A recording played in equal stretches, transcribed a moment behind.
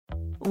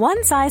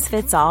One size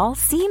fits all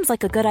seems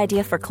like a good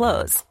idea for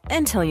clothes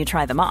until you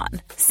try them on.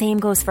 Same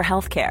goes for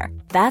healthcare.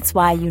 That's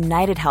why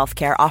United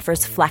Healthcare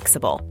offers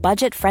flexible,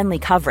 budget-friendly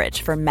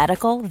coverage for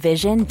medical,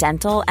 vision,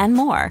 dental, and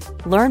more.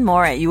 Learn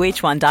more at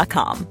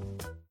uh1.com.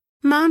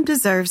 Mom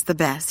deserves the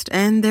best,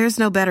 and there's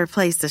no better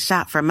place to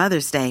shop for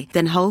Mother's Day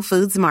than Whole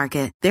Foods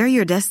Market. They're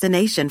your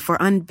destination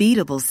for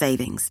unbeatable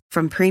savings,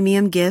 from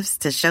premium gifts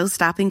to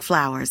show-stopping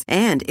flowers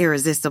and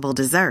irresistible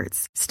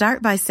desserts.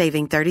 Start by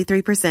saving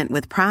 33%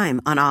 with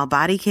Prime on all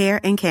body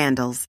care and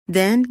candles.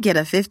 Then get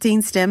a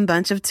 15-stem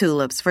bunch of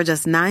tulips for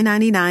just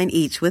 $9.99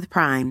 each with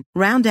Prime.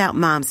 Round out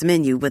Mom's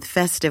menu with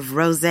festive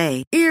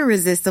rosé,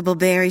 irresistible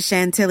berry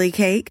chantilly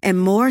cake,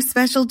 and more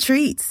special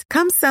treats.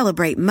 Come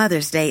celebrate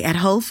Mother's Day at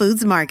Whole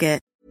Foods Market.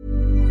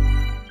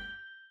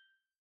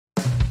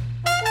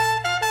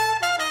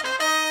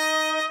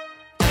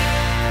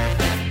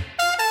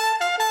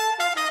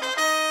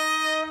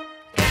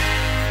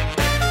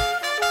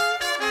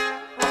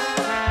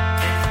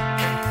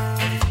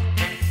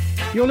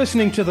 You're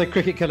listening to the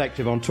Cricket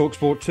Collective on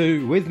TalkSport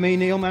 2 with me,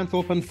 Neil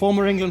Manthorpe, and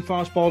former England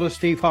fast bowler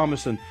Steve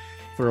Harmison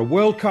for a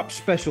World Cup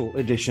special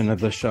edition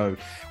of the show.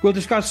 We'll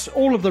discuss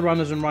all of the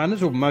runners and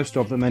runners, or most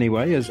of them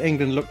anyway, as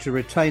England look to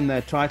retain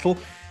their title.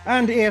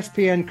 And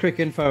ESPN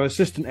Cricinfo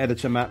assistant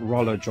editor Matt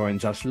Roller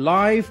joins us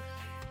live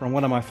from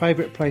one of my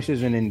favourite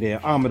places in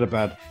India,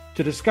 Ahmedabad,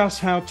 to discuss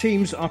how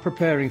teams are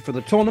preparing for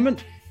the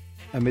tournament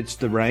amidst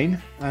the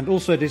rain, and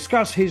also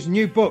discuss his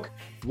new book,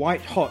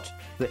 White Hot,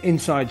 the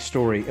inside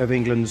story of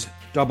England's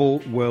double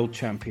world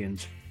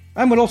champions.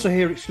 And we'll also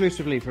hear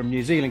exclusively from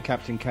New Zealand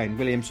captain Kane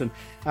Williamson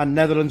and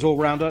Netherlands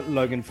all-rounder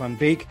Logan van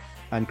Beek,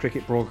 and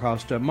cricket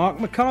broadcaster Mark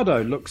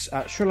Mercado looks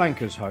at Sri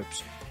Lanka's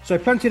hopes. So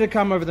plenty to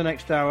come over the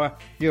next hour.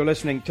 You're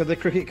listening to the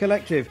Cricket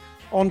Collective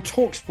on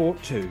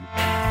TalkSport 2.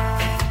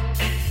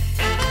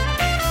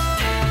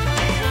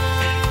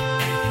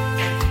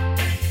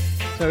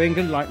 So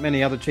England, like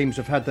many other teams,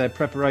 have had their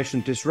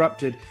preparation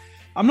disrupted.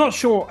 I'm not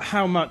sure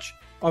how much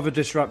of a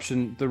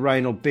disruption the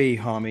rain will be,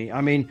 Harmy.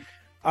 I mean,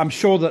 I'm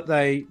sure that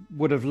they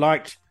would have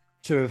liked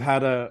to have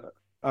had a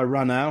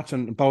run out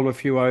and bowl a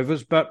few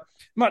overs, but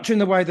much in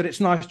the way that it's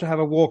nice to have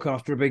a walk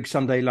after a big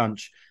Sunday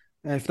lunch.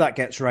 If that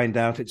gets rained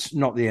out, it's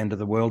not the end of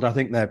the world. I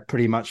think they're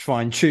pretty much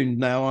fine-tuned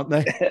now, aren't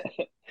they?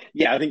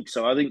 Yeah, I think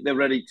so. I think they're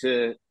ready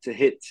to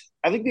hit.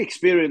 I think the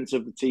experience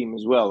of the team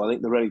as well. I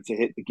think they're ready to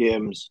hit the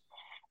games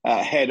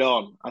head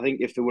on. I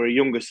think if they were a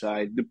younger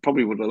side, they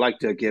probably would have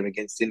liked a game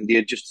against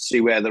India just to see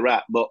where they're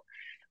at. But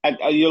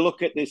you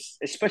look at this,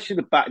 especially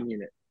the batting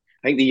unit.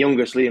 I think the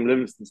youngest, Liam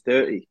Livingstone's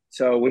 30.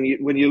 So when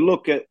you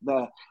look at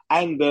they're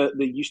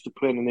used to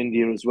playing in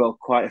India as well,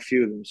 quite a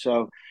few of them.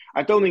 So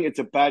I don't think it's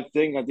a bad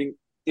thing. I think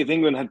if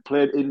England had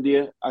played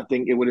India, I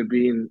think there would have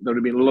been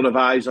a lot of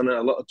eyes on it,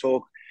 a lot of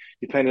talk,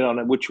 depending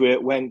on which way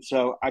it went.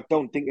 So I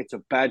don't think it's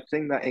a bad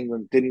thing that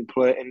England didn't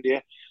play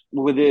India.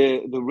 With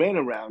the rain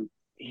around,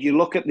 you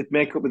look at the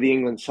makeup of the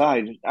England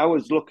side. I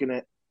was looking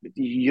at,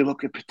 you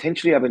look at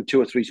potentially having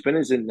 2 or 3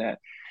 spinners in there.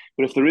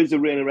 But if there is a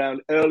rain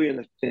around early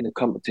in the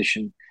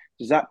competition,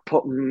 does that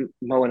put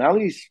Moeen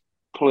Ali's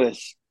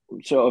place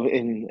sort of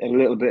in a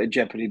little bit of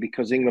jeopardy,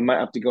 because England might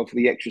have to go for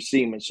the extra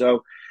seamer?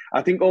 So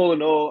I think all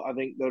in all, I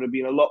think there would have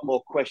been a lot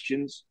more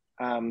questions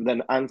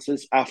than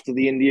answers after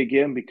the India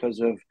game because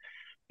of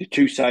the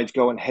two sides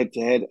going head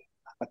to head.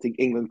 I think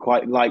England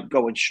quite like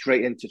going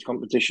straight into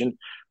competition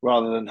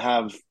rather than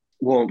have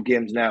warm-up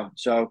games now.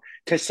 So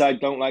Test side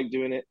don't like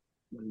doing it.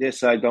 Their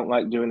side don't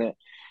like doing it.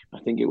 I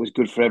think it was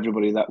good for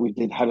everybody that we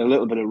had a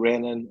little bit of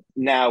rain, and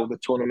now the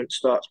tournament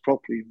starts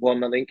properly.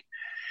 I think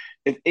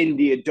if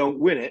India don't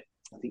win it,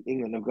 I think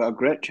England have got a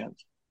great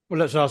chance. Well,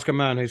 let's ask a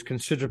man who's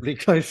considerably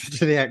closer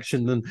to the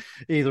action than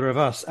either of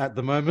us at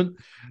the moment.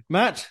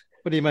 Matt,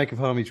 what do you make of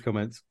Harmy's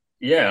comments?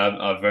 Yeah,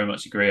 I very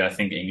much agree. I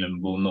think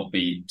England will not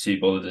be too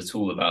bothered at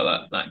all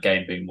about that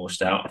game being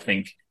washed out. I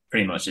think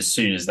pretty much as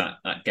soon as that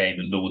game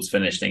at Lord's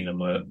finished, England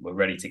were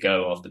ready to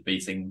go after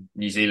beating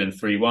New Zealand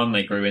 3-1.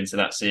 They grew into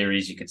that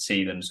series. You could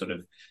see them sort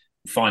of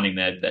finding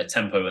their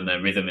tempo and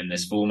their rhythm in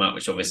this format,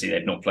 which obviously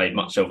they've not played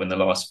much of in the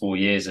last 4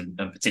 years, and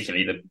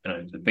particularly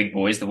the big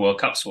boys, the World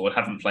Cup squad,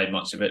 haven't played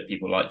much of it.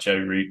 People like Joe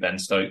Root, Ben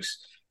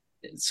Stokes.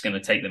 It's going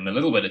to take them a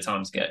little bit of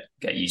time to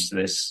get used to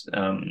this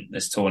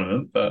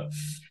tournament, but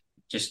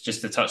just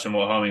to touch on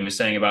what Harmy was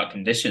saying about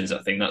conditions,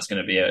 I think that's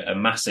going to be a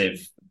massive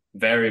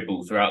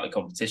variable throughout the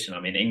competition. I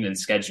mean, England's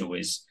schedule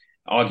is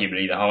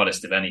arguably the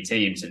hardest of any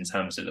teams in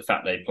terms of the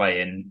fact they play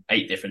in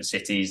 8 different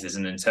cities. There's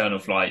an internal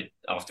flight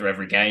after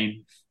every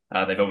game.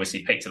 They've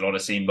obviously picked a lot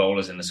of seam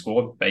bowlers in the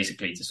squad,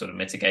 basically to sort of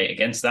mitigate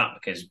against that,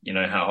 because you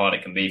know how hard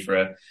it can be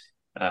for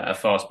a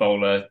fast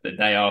bowler the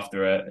day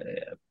after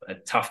a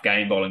tough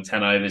game bowling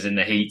 10 overs in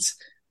the heat,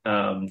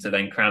 to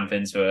then cramp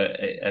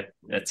into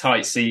a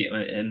tight seat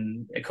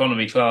in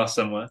economy class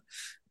somewhere.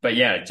 But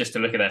yeah, just to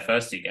look at their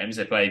first 2 games,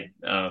 they played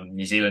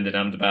New Zealand and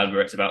Ahmedabad, where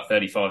it's about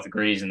 35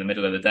 degrees in the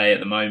middle of the day at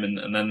the moment.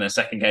 And then their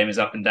second game is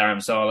up in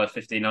Dharamsala,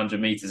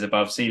 1,500 metres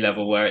above sea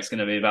level, where it's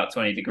going to be about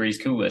 20 degrees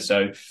cooler.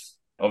 So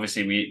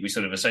Obviously, we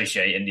sort of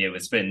associate India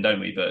with spin, don't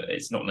we? But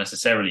it's not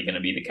necessarily going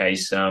to be the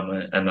case.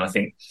 And I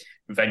think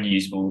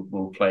venues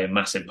will play a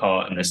massive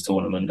part in this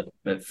tournament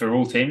for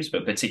all teams,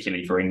 but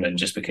particularly for England,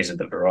 just because of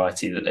the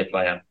variety that they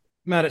play at.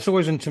 Matt, it's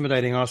always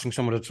intimidating asking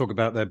someone to talk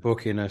about their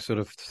book in a sort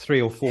of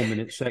 3 or 4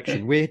 minute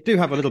section. We do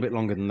have a little bit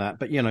longer than that,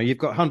 but, you've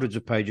got hundreds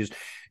of pages.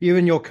 You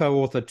and your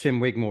co-author, Tim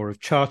Wigmore,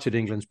 have charted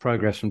England's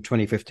progress from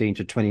 2015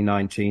 to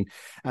 2019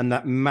 and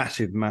that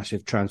massive,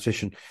 massive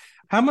transition.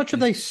 How much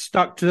have they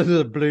stuck to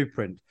the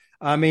blueprint?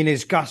 I mean,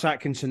 is Gus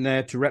Atkinson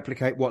there to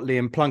replicate what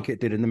Liam Plunkett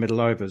did in the middle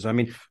overs? I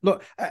mean,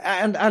 look,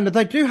 and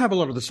they do have a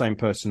lot of the same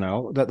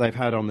personnel that they've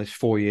had on this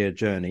 4-year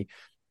journey.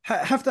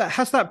 Has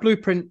that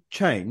blueprint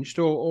changed,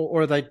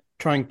 or are they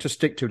trying to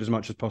stick to it as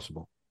much as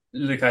possible?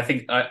 Look, I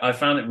think I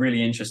found it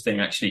really interesting,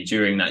 actually,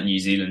 during that New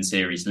Zealand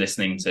series,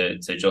 listening to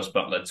Jos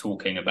Buttler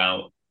talking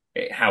about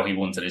how he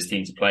wanted his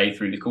team to play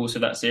through the course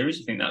of that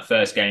series. I think that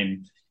first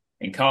game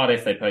in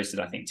Cardiff, they posted,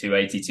 I think,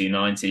 280,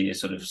 290, a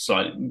sort of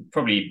slight,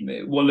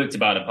 probably what looked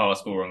about a par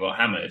score and got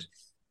hammered.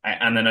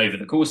 And then over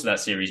the course of that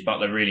series,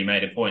 Buttler really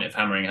made a point of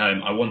hammering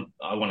home, I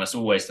want us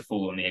always to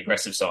fall on the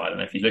aggressive side.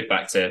 And if you look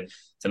back to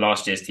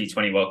last year's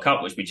T20 World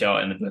Cup, which we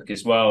chart in the book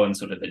as well, and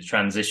sort of the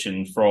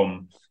transition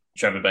from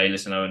Trevor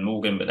Bayliss and Owen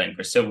Morgan, but then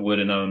Chris Silverwood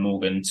and Owen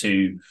Morgan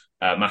to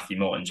Matthew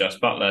Mott and Jos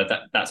Buttler,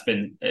 that's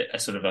been a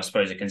sort of, I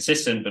suppose, a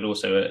consistent, but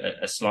also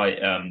a slight,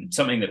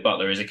 something that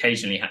Buttler has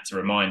occasionally had to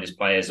remind his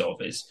players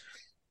of is,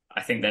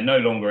 I think they're no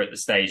longer at the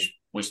stage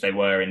which they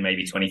were in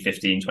maybe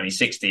 2015,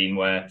 2016,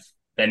 where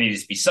there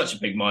needed to be such a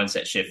big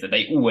mindset shift that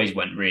they always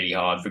went really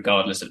hard,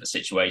 regardless of the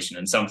situation.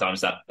 And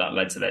sometimes that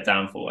led to their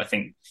downfall. I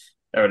think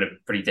they're at a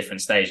pretty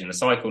different stage in the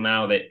cycle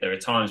now. There are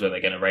times where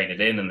they're going to rein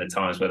it in, and there are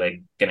times where they're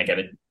going to get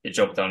the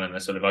job done in a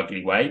sort of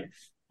ugly way.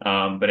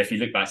 But if you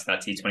look back to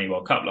that T20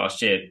 World Cup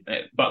last year,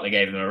 Buttler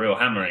gave them a real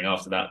hammering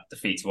after that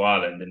defeat to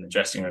Ireland in the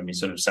dressing room. He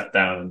sort of sat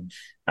down.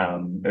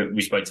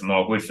 We spoke to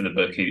Mark Wood for the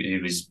book,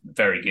 who was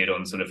very good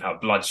on sort of how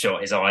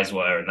bloodshot his eyes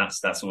were. And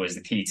that's always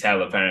the key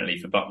tell, apparently,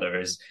 for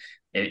Buttler is,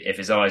 if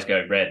his eyes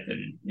go red,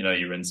 then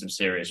you're in some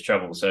serious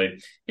trouble. So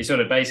he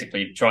sort of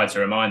basically tried to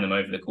remind them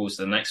over the course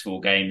of the next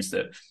 4 games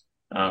that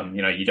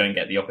you don't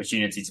get the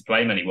opportunity to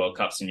play many World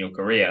Cups in your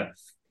career,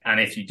 and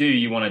if you do,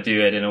 you want to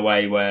do it in a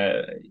way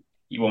where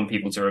you want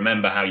people to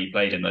remember how you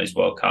played in those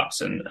World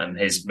Cups. And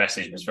his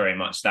message was very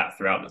much that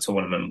throughout the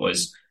tournament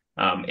was,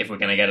 if we're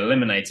going to get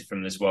eliminated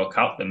from this World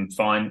Cup, then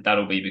fine,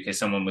 that'll be because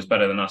someone was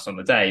better than us on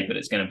the day, but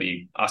it's going to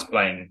be us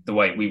playing the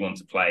way we want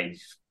to play,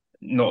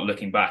 not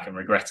looking back and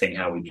regretting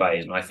how we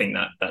played. And I think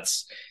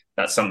that's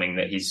something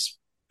that he's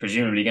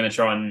presumably going to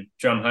try and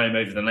drum home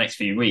over the next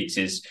few weeks,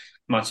 is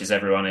much as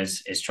everyone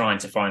is trying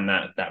to find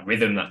that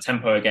rhythm, that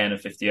tempo again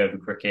of 50-over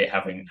cricket,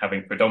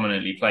 having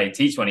predominantly played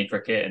T20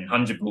 cricket and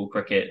 100-ball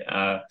cricket,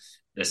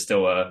 there's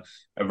still a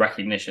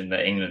recognition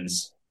that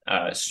England's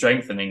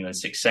strength and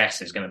England's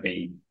success is going to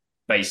be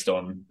based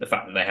on the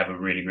fact that they have a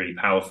really, really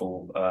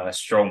powerful,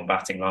 strong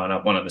batting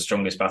lineup, one of the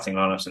strongest batting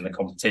lineups in the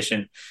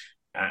competition.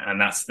 And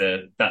that's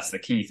the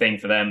key thing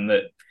for them,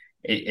 that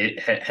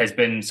it has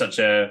been such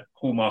a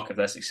hallmark of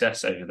their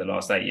success over the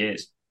last 8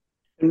 years.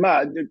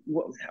 Matt,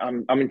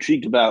 I'm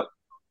intrigued about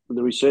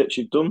the research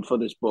you've done for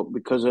this book,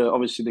 because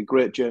obviously the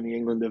great journey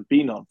England have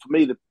been on. For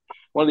me,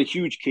 one of the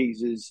huge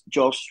keys is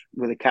Jos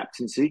with a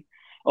captaincy,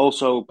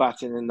 also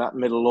batting in that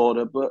middle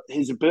order, but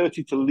his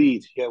ability to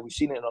lead. Yeah, we've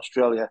seen it in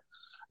Australia.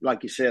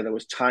 Like you say, there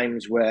was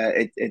times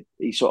where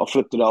he sort of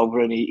flipped it over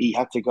and he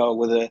had to go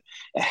with a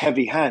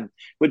heavy hand.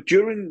 But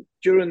during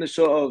the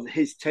sort of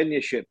his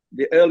tenureship,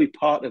 the early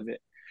part of it,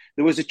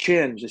 there was a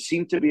change. There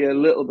seemed to be a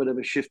little bit of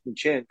a shift and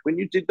change. When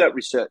you did that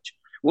research,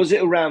 was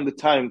it around the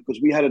time,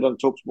 because we had it on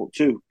TalkSport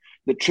too,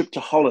 the trip to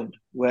Holland,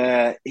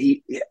 where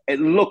it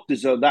looked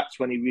as though that's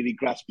when he really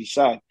grasped his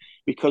side?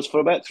 Because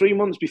for about 3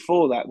 months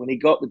before that, when he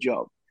got the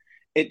job,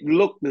 it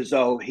looked as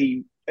though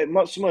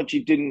not so much he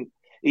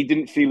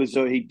didn't feel as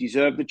though he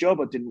deserved the job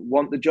or didn't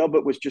want the job.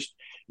 It was just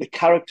the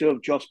character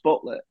of Jos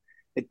Buttler.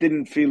 It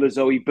didn't feel as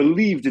though he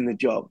believed in the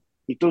job.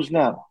 He does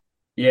now.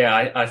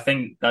 Yeah, I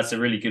think that's a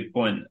really good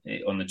point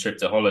on the trip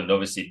to Holland.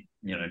 Obviously,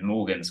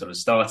 Morgan sort of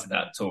started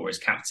that tour as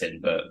captain,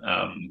 but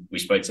we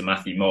spoke to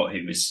Matthew Mott,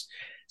 who was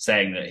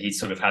saying that he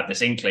sort of had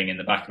this inkling in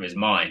the back of his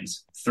mind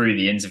through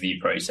the interview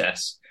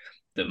process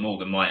that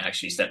Morgan might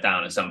actually step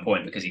down at some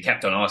point, because he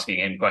kept on asking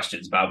him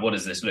questions about, what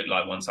does this look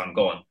like once I'm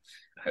gone?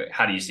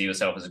 How do you see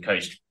yourself as a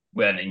coach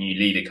when a new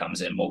leader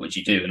comes in? What would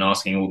you do? And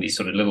asking all these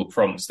sort of little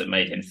prompts that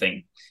made him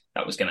think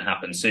that was going to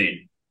happen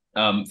soon.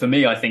 For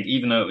me, I think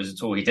even though it was a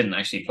tour he didn't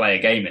actually play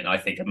a game in, I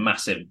think a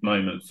massive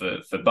moment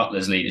for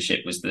Buttler's leadership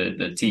was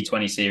the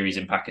T20 series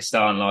in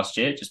Pakistan last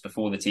year, just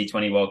before the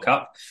T20 World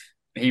Cup.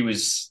 He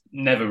was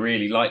never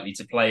really likely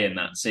to play in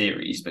that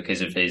series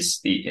because of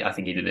I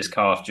think he did his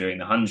calf during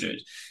the 100.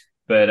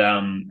 But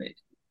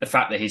the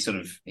fact that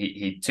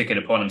he took it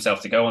upon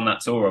himself to go on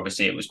that tour,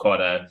 obviously it was quite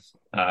a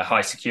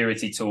high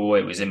security tour.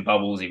 It was in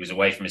bubbles. He was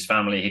away from his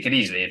family. He could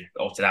easily have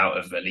opted out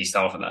of at least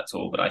half of that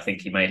tour, but I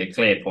think he made a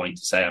clear point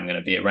to say, I'm going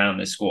to be around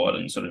this squad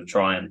and sort of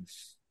try and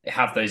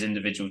have those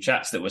individual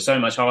chats that were so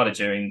much harder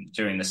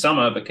during the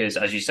summer, because,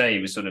 as you say, he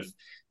was sort of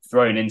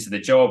thrown into the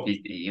job.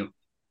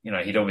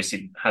 He'd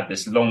obviously had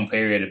this long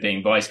period of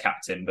being vice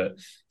captain, but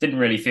didn't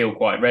really feel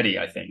quite ready,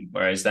 I think.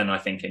 Whereas then I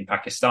think in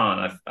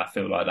Pakistan, I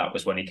feel like that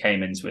was when he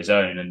came into his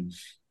own. And,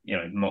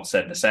 Mott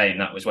said the same.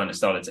 That was when it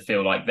started to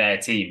feel like their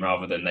team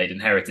rather than they'd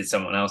inherited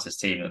someone else's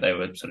team that they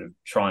were sort of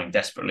trying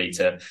desperately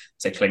to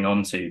cling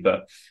on to.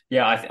 But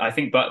yeah, I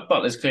think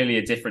Butler's clearly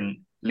a different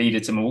leader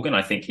to Morgan.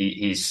 I think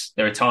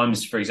there are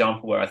times, for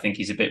example, where I think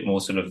he's a bit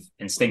more sort of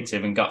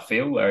instinctive and gut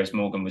feel, whereas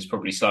Morgan was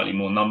probably slightly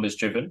more numbers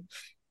driven.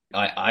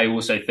 I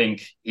also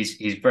think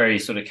he's very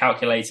sort of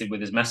calculated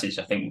with his message.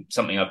 I think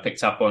something I've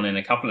picked up on in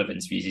a couple of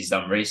interviews he's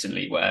done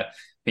recently, where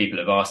people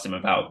have asked him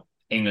about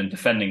England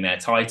defending their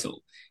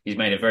title. He's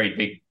made a very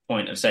big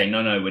point of saying,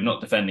 no, we're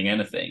not defending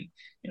anything.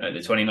 The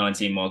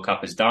 2019 World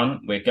Cup is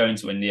done. We're going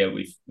to India.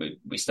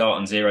 We start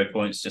on 0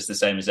 points, just the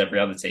same as every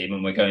other team,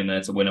 and we're going there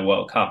to win a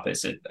World Cup.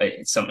 It's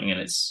something in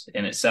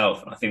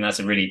itself. And I think that's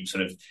a really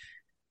sort of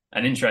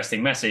an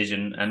interesting message,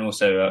 and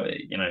also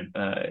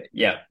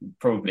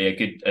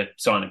probably a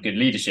sign of good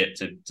leadership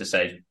to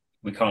say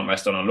we can't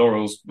rest on our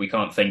laurels. We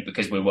can't think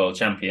because we're world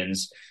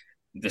champions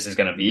this is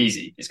going to be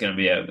easy. It's going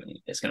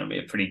to be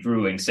a pretty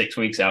grueling 6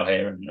 weeks out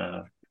here, and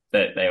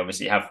they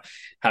obviously have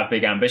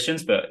big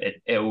ambitions, but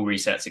it all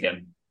resets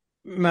again.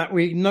 Matt,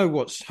 we know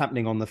what's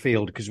happening on the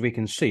field because we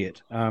can see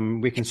it.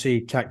 We can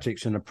see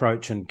tactics and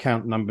approach and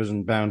count numbers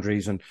and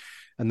boundaries and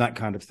that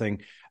kind of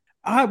thing.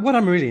 What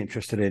I'm really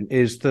interested in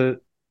is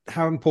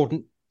how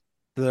important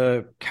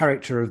the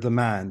character of the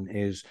man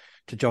is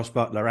to Jos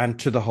Buttler and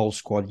to the whole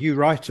squad. You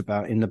write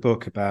about in the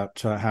book about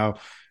how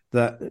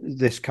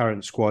this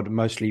current squad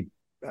mostly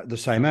the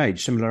same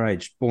age, similar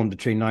age, born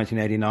between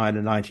 1989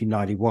 and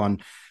 1991.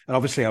 And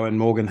obviously Eoin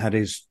Morgan had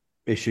his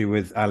issue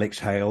with Alex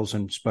Hales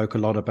and spoke a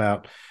lot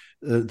about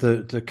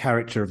the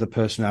character of the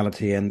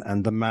personality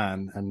and the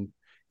man and,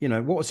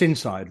 what's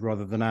inside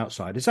rather than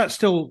outside. Is that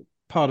still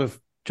part of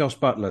Jos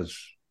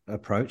Buttler's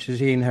approach? Has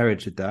he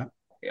inherited that?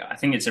 Yeah, I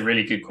think it's a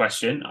really good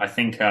question. I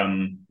think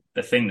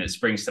the thing that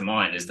springs to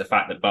mind is the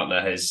fact that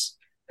Buttler has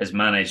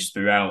managed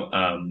throughout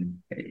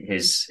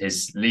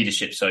his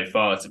leadership so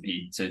far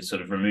to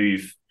sort of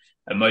remove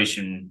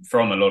emotion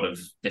from a lot of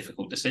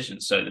difficult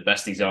decisions. So the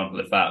best example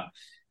of that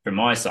from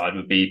my side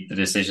would be the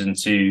decision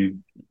to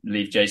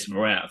leave Jason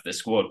Roy out of the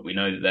squad. We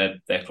know that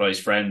they're close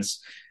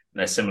friends,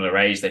 they're similar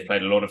age, they've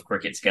played a lot of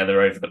cricket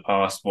together over the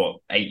past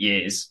 8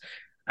 years.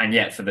 And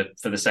yet, for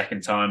the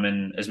second time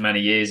in as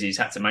many years, he's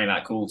had to make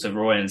that call to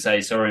Roy and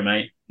say, "Sorry,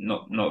 mate,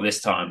 not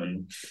this time."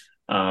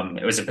 And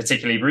it was a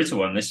particularly brutal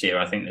one this year.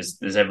 I think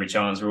there's every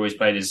chance Roy's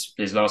played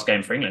his last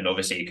game for England.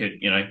 Obviously, he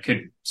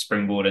could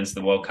springboard into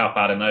the World Cup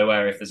out of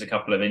nowhere if there's a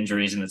couple of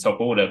injuries in the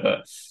top order.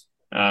 But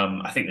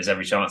I think there's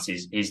every chance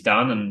he's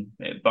done,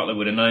 and Buttler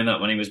would have known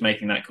that when he was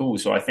making that call.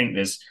 So I think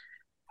there's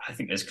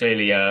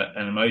clearly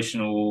an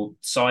emotional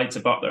side to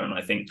Buttler, and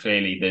I think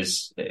clearly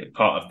there's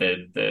part of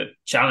the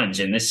challenge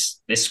in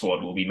this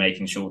squad will be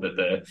making sure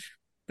that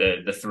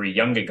the three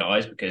younger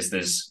guys, because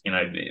there's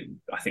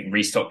I think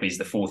Reece Topley's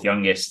the fourth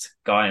youngest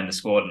guy in the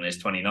squad and is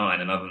 29,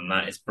 and other than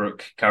that it's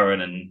Brooke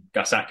Curran and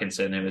Gus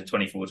Atkinson who are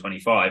 24,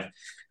 25,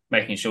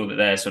 making sure that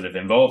they're sort of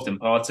involved in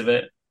part of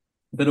it.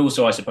 But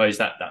also I suppose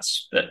that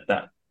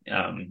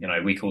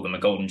we call them a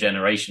golden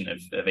generation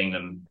of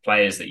England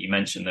players that you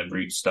mentioned, the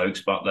Root,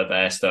 Stokes, Buttler,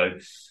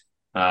 Bairstow,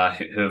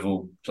 who have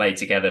all played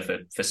together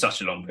for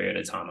such a long period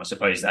of time. I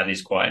suppose that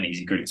is quite an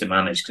easy group to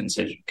manage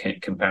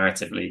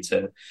comparatively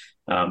to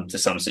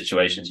some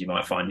situations you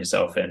might find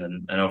yourself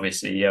in. And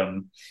obviously,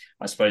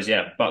 I suppose,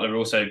 Buttler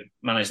also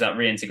managed that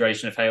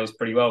reintegration of Hales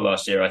pretty well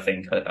last year. I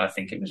think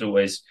it was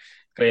always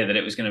clear that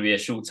it was going to be a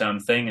short-term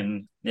thing,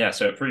 and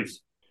so it proved.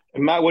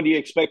 And Matt, what do you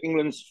expect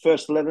England's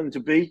first 11 to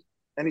be?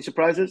 Any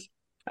surprises?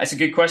 That's a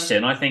good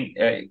question. I think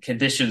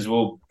conditions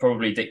will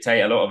probably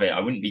dictate a lot of it. I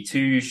wouldn't be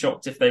too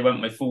shocked if they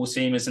went with four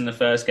seamers in the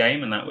first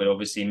game, and that would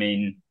obviously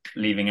mean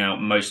leaving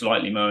out most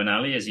likely Moeen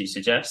Ali, as you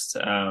suggest.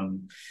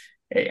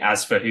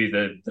 As for who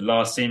the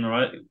last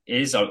seamer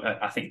is,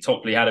 I think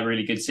Topley had a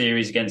really good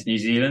series against New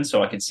Zealand,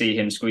 so I could see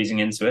him squeezing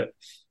into it.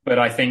 But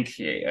I think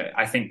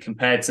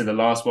compared to the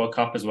last World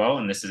Cup as well,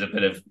 and this is a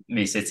bit of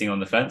me sitting on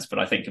the fence, but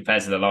I think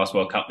compared to the last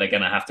World Cup, they're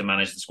going to have to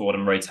manage the squad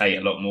and rotate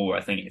a lot more.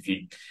 I think if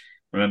you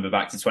remember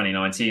back to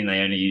 2019, they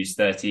only used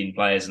 13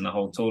 players in the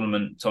whole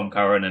tournament. Tom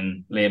Curran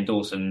and Liam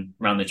Dawson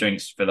ran the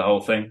drinks for the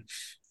whole thing.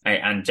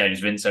 And James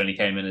Vince only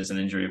came in as an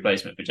injury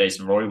replacement for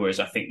Jason Roy, whereas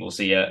I think we'll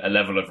see a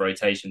level of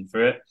rotation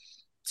through it.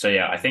 So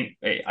I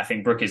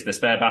think Brooke is the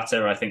spare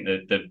batter. I think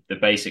the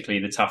basically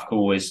the tough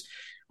call is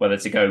whether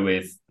to go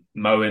with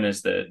Moeen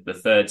as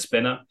the third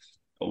spinner,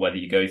 or whether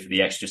you go for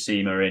the extra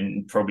seamer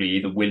in probably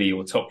either Willie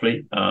or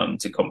Topley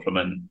to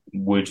complement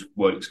Wood,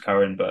 Wokes,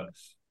 Curran. But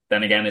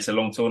then again, it's a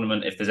long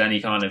tournament. If there's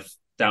any kind of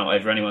doubt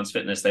over anyone's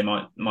fitness, they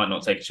might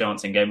not take a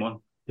chance in game one.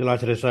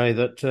 Delighted to say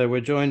that we're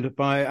joined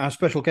by our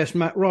special guest,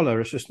 Matt Roller,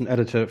 assistant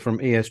editor from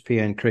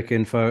ESPN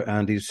Cricinfo,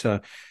 and he's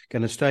going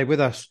to stay with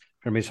us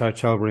from his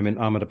hotel room in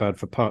Ahmedabad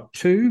for part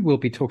 2. We'll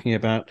be talking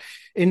about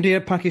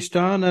India,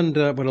 Pakistan, and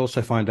we'll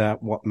also find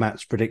out what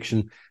Matt's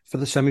prediction for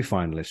the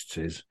semi-finalists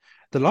is.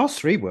 The last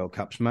 3 World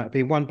Cups, Matt, have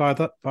been won by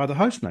the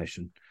host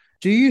nation.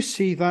 Do you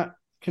see that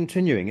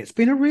continuing? It's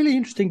been a really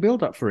interesting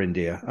build-up for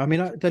India. I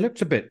mean, they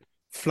looked a bit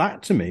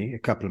flat to me a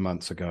couple of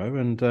months ago,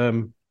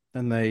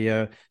 and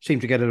they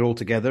seemed to get it all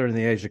together in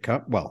the Asia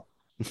Cup. Well,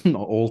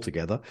 not all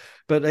together,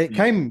 but it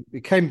came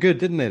good,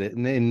 didn't it?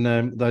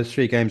 In those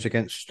 3 games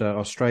against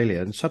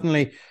Australia, and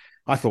suddenly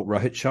I thought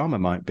Rohit Sharma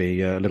might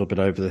be a little bit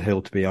over the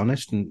hill, to be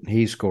honest, and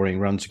he's scoring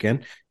runs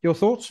again. Your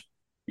thoughts?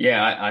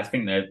 Yeah, I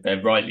think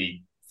they're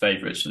rightly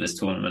favourites for this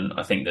tournament.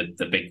 I think that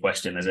the big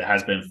question, as it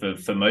has been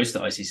for most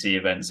ICC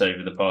events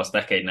over the past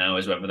decade now,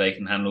 is whether they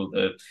can handle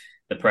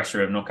the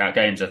pressure of knockout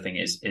games. I think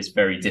it's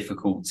very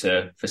difficult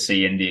to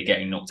foresee India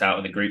getting knocked out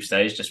of the group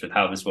stage just with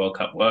how this World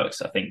Cup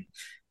works. I think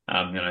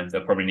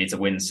they'll probably need to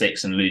win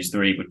 6 and lose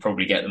 3 would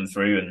probably get them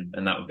through,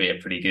 and that would be a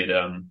pretty good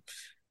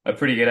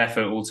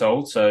effort all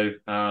told. So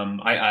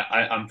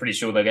I'm pretty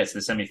sure they'll get to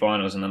the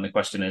semi-finals, and then the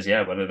question is,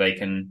 whether they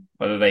can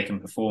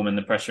perform in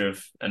the pressure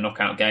of a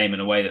knockout game in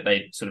a way that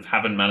they sort of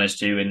haven't managed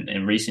to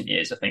in recent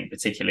years. I think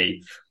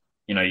particularly,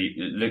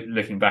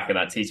 looking back at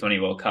that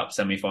T20 World Cup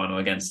semi-final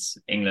against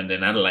England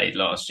in Adelaide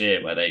last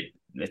year, where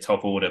the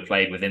top order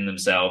played within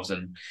themselves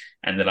and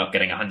ended up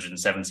getting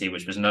 170,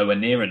 which was nowhere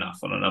near enough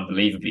on an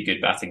unbelievably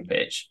good batting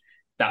pitch.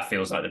 That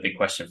feels like the big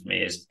question for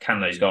me is, can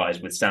those guys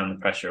withstand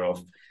the pressure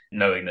of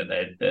knowing that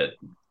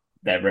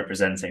they're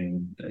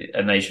representing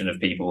a nation of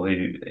people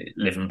who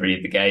live and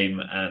breathe the game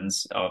and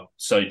are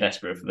so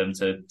desperate for them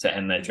to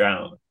end their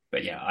drought.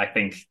 But yeah, I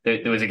think there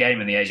was a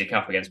game in the Asia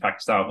Cup against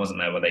Pakistan, wasn't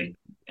there, where they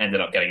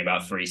ended up getting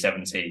about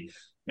 370.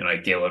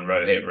 Gill and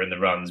Rohit were in the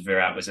runs,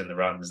 Virat was in the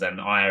runs,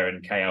 then Iyer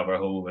and KL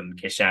Rahul and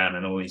Kishan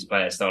and all these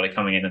players started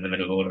coming in the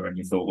middle order, and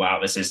you thought, wow,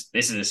 this is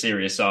a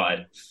serious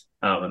side.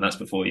 And that's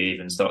before you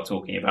even start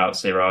talking about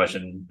Siraj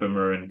and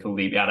Bumrah and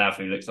Kuldeep Yadav,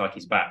 who looks like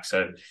he's back.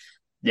 So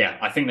yeah,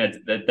 I think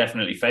they're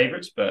definitely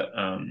favourites, but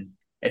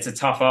it's a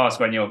tough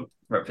ask when you're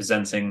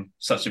representing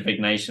such a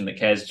big nation that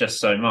cares just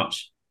so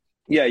much.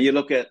 Yeah, you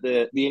look at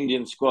the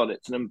Indian squad,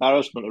 it's an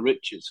embarrassment of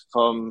riches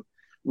from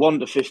 1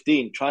 to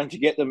 15, trying to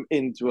get them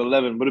into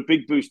 11. But a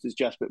big boost is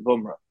Jasprit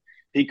Bumrah.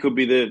 He could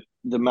be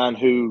the man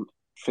who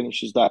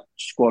finishes that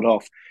squad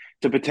off.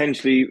 To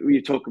potentially,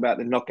 you talk about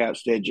the knockout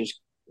stages,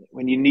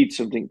 when you need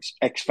something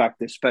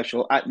X-factor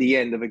special at the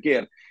end of a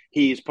game,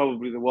 he is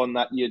probably the one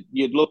that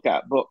you'd look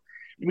at. But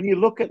when you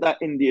look at that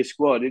India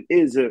squad, it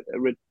is a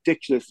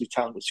ridiculously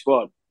talented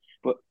squad.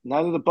 But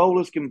neither the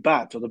bowlers can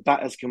bat or the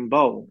batters can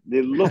bowl.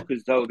 They look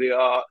as though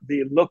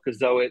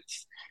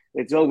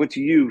it's over to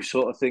you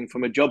sort of thing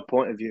from a job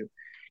point of view.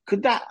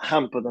 Could that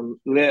hamper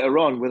them later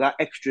on with that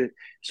extra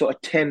sort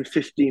of 10,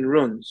 15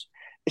 runs,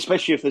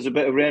 especially if there's a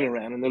bit of rain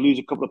around and they lose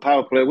a couple of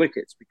power play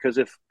wickets? Because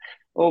if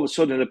all of a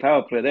sudden in the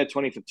power play they're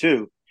 20 for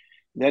 2,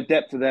 their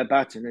depth of their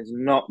batting is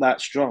not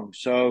that strong.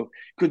 So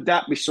could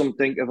that be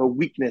something of a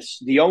weakness,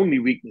 the only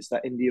weakness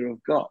that India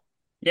have got?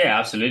 Yeah,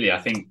 absolutely. I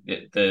think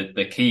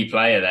the key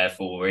player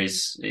therefore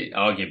is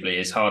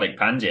arguably Hardik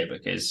Pandya,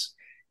 because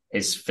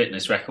his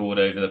fitness record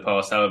over the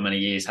past however many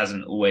years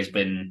hasn't always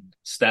been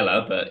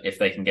stellar. But if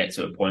they can get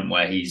to a point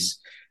where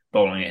he's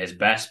bowling at his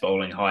best,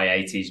 bowling high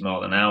 80s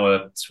mile an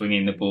hour,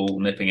 swinging the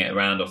ball, nipping it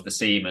around off the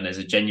seam, and as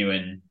a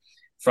genuine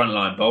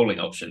frontline bowling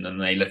option, then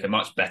they look a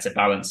much better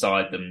balanced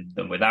side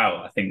than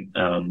without. I think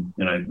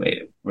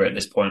we're at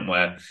this point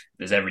where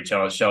there's every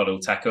chance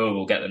Shardul Thakur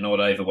will get the nod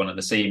over one of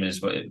the seamers,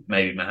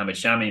 maybe Mohammad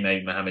Shami,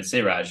 maybe Mohammad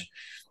Siraj.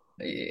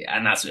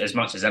 And that's as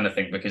much as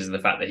anything because of the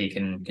fact that he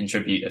can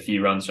contribute a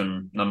few runs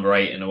from number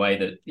 8 in a way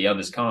that the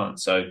others can't.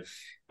 So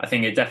I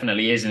think it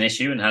definitely is an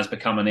issue and has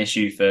become an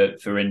issue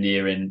for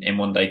India in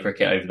one-day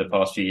cricket over the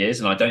past few years.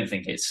 And I don't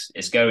think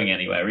it's going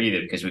anywhere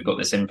either, because we've got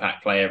this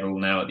impact player rule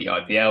now at the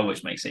IPL,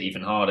 which makes it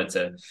even harder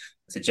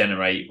to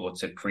generate or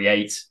to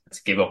create,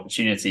 to give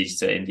opportunities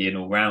to Indian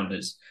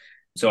all-rounders.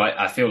 So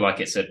I feel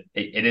like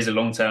it is a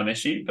long-term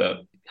issue, but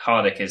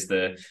Hardik is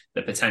the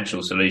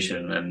potential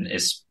solution and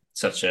is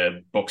such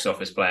a box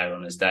office player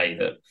on his day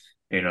that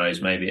who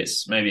knows, maybe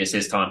it's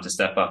his time to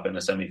step up in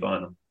a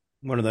semi-final.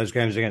 One of those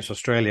games against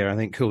Australia, I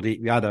think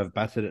Kuldeep Yadav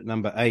batted at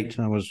number 8.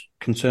 I was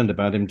concerned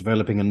about him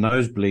developing a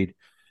nosebleed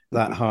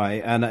that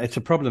high. And it's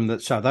a problem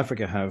that South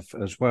Africa have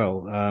as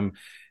well.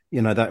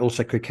 That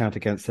also could count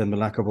against them, the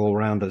lack of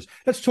all-rounders.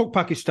 Let's talk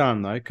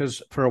Pakistan, though,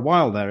 because for a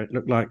while there, it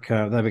looked like they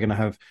were going to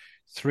have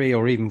 3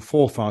 or even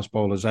 4 fast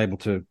bowlers able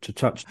to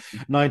touch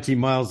 90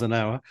 miles an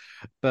hour.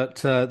 But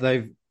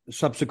they've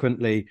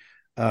subsequently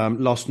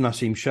lost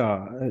Naseem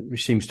Shah,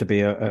 which seems to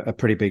be a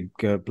pretty big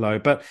blow.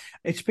 But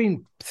it's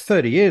been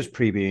 30 years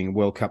previewing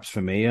World Cups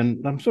for me,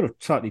 and I'm sort of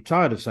slightly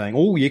tired of saying,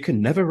 you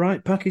can never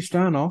write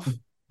Pakistan off.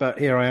 But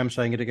here I am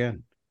saying it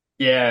again.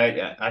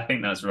 Yeah, I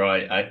think that's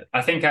right.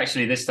 I think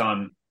actually this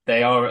time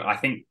they are, I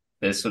think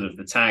there's sort of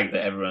the tag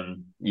that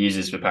everyone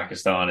uses for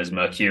Pakistan is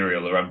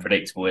mercurial or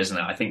unpredictable, isn't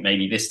it? I think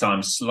maybe this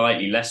time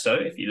slightly less so.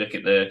 If you look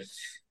at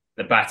the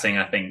the batting,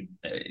 I think,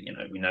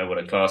 we know what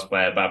a class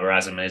player Babar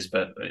Azam is,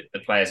 but the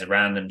players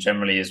around him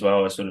generally as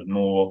well are sort of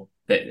more,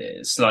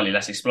 slightly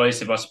less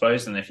explosive, I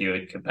suppose, than if you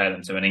would compare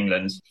them to in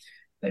England.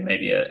 They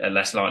maybe are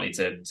less likely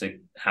to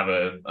have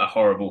a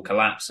horrible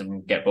collapse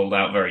and get bowled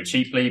out very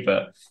cheaply,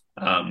 but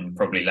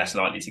probably less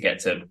likely to get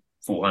to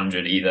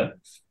 400 either.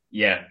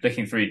 Yeah,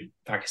 looking through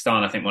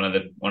Pakistan, I think one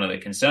of the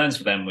concerns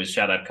for them was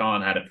Shadab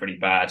Khan had a pretty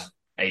bad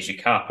Asia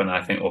Cup, and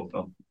I think,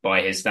 or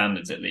by his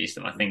standards at least,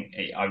 and I think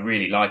I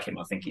really like him.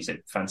 I think he's a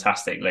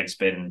fantastic leg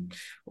spin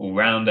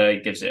all-rounder. He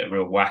gives it a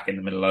real whack in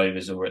the middle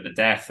overs or at the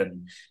death,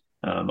 and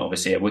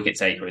obviously a wicket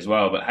taker as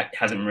well, but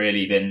hasn't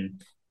really been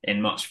in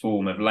much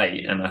form of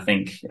late. And I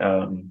think,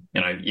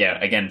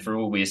 again, for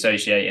all we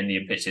associate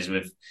Indian pitches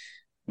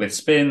with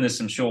spin, there's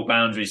some short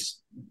boundaries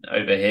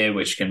over here,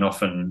 which can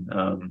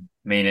often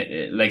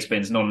mean leg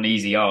spin's not an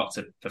easy art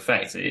to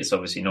perfect. It's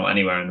obviously not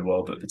anywhere in the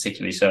world, but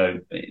particularly so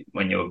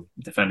when you're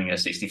defending a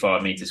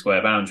 65-metre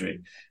square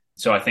boundary.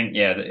 So I think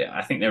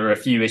there are a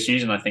few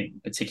issues, and I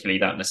think particularly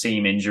that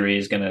Naseem injury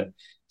is going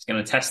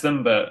to test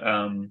them, but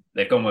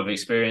they've gone with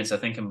experience, I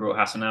think, and brought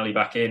Hassan Ali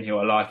back in, who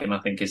I like and I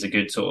think is a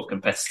good sort of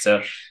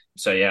competitor.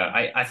 So yeah,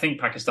 I think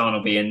Pakistan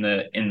will be in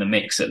the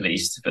mix at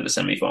least for the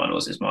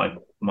semi-finals. Is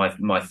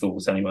my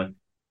thoughts anyway.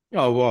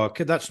 Oh well,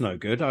 that's no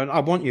good. I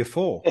want your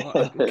four.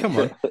 Come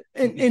on,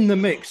 in the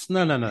mix.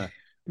 No.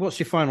 What's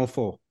your final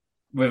four?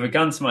 With a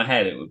gun to my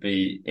head, it would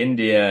be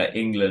India,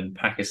 England,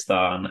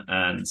 Pakistan,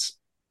 and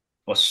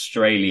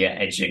Australia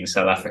edging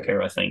South Africa,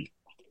 I think.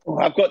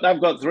 Well, I've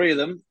got three of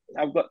them.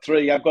 I've got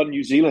three. I've got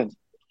New Zealand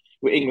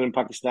with England,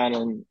 Pakistan,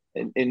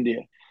 and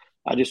India.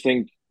 I just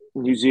think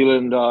New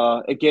Zealand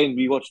are, again,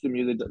 we watched them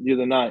the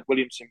other night.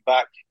 Williamson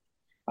back.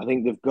 I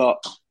think they've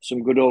got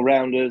some good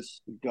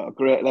all-rounders. They've got a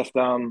great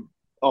left-arm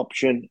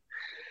option.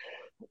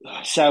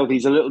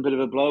 Southie's a little bit of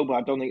a blow, but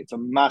I don't think it's a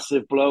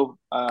massive blow.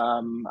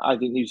 I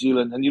think New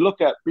Zealand, and you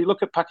look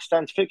at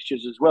Pakistan's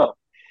fixtures as well.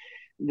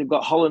 They've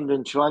got Holland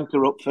and Sri Lanka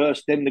up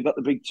first, then they've got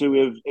the big two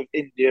of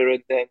India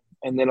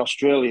and then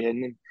Australia.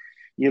 And then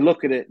you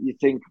look at it, you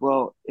think,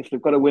 well, if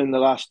they've got to win the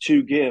last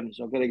two games,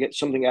 or got to get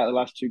something out of the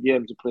last two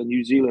games to play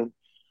New Zealand,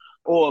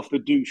 or if they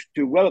do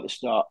well at the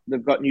start,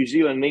 they've got New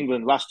Zealand and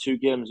England last two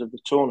games of the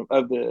tournament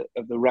of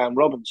the round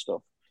robin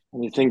stuff.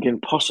 And you're thinking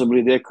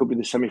possibly there could be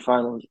the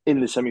semi-finals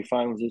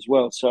as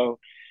well. So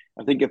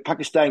I think if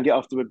Pakistan get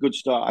off to a good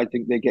start, I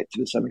think they get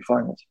to the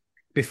semi-finals.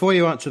 Before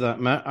you answer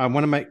that, Matt, I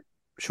want to make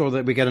sure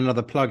that we get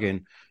another plug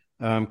in,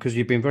 because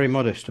you've been very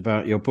modest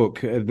about your book,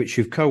 which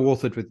you've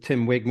co-authored with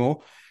Tim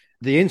Wigmore,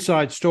 The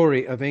Inside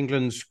Story of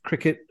England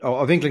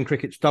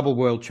Cricket's Double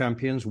World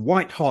Champions,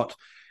 White Hot.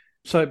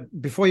 So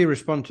before you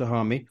respond to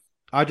Harmy,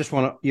 I just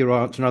want you to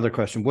answer another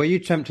question. Were you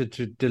tempted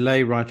to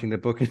delay writing the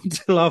book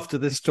until after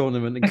this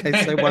tournament in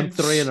case they won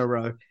three in a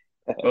row?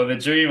 Well, the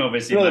dream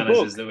obviously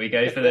is that we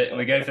go for the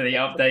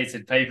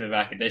updated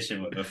paperback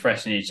edition with a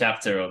fresh new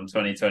chapter on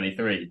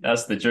 2023.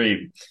 That's the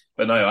dream.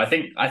 But no, I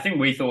think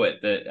we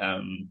thought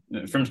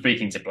that from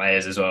speaking to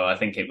players as well. I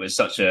think it was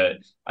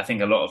I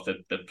think a lot of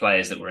the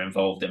players that were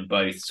involved in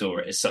both saw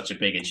it as such a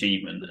big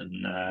achievement,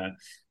 and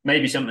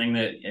maybe something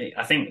that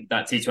I think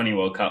that T20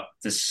 World Cup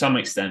to some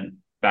extent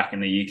back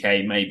in the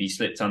UK maybe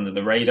slipped under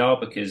the radar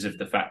because of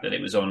the fact that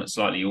it was on at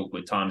slightly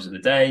awkward times of the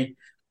day.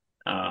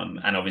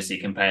 And obviously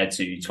compared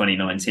to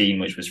 2019,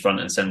 which was front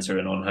and centre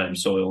and on home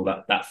soil,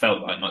 that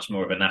felt like much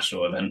more of a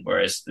national event,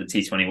 whereas the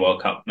T20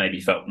 World Cup maybe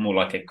felt more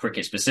like a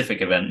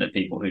cricket-specific event that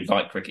people who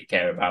like cricket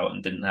care about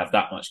and didn't have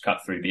that much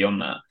cut through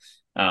beyond that.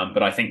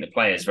 But I think the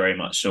players very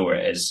much saw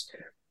it as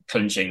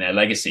clinching their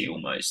legacy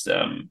almost.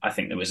 I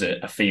think there was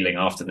a feeling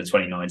after the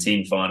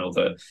 2019 final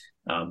that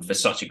for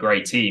such a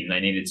great team, they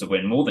needed to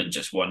win more than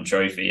just one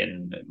trophy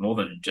and more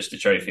than just a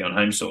trophy on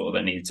home soil.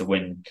 They needed to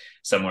win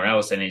somewhere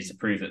else. They needed to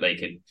prove that they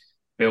could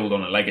build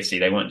on a legacy.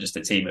 They weren't just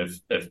a team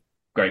of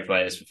great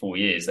players for 4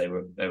 years. They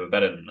were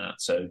better than that.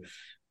 So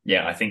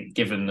yeah, I think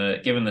given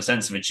the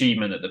sense of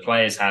achievement that the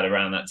players had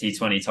around that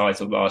T20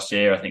 title last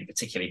year, I think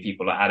particularly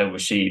people like Adil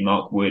Rashid,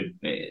 Mark Wood,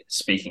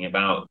 speaking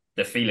about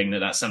the feeling that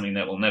that's something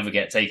that will never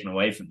get taken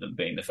away from them,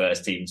 being the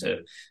first team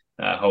to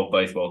hold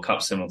both World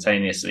Cups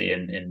simultaneously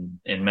in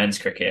men's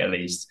cricket at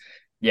least.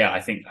 Yeah,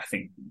 I think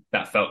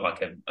that felt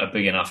like a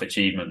big enough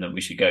achievement that we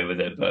should go with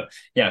it. But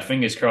yeah,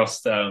 fingers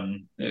crossed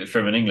from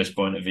an English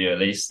point of view, at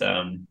least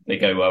they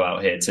go well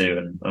out here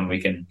too, and we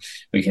can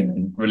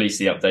release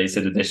the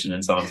updated edition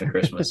in time for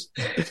Christmas.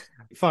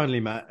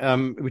 Finally, Matt,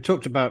 we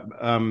talked about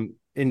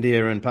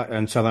India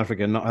and South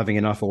Africa not having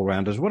enough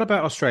all-rounders. What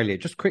about Australia?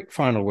 Just quick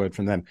final word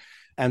from them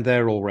and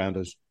their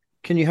all-rounders.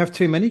 Can you have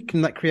too many?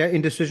 Can that create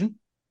indecision?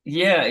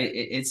 Yeah,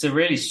 it's a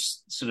really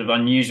sort of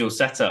unusual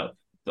setup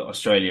that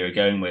Australia are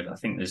going with. I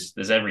think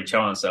there's every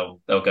chance they'll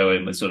go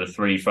in with sort of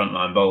three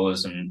frontline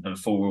bowlers and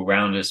four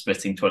all-rounders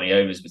splitting 20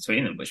 overs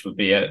between them, which would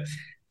be a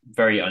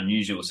very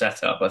unusual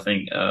setup. I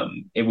think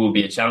it will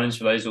be a challenge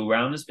for those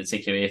all-rounders,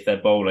 particularly if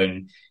they're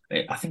bowling.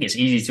 I think it's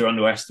easy to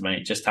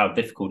underestimate just how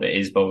difficult it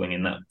is bowling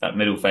in that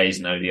middle phase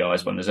in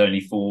ODIs when there's only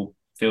four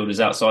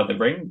fielders outside the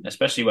ring,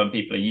 especially when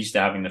people are used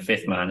to having the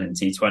fifth man in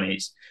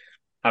T20s.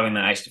 having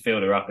that extra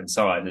fielder up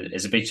inside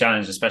is a big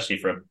challenge, especially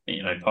for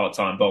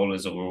part-time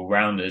bowlers or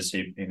all-rounders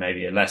who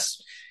maybe are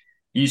less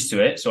used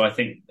to it. So I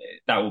think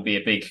that will be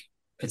a big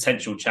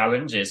potential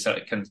challenge. Is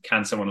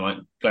can someone like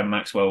Glenn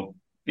Maxwell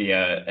be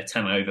a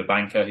 10-over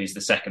banker who's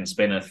the second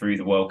spinner through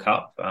the World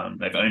Cup?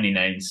 They've only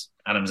named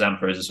Adam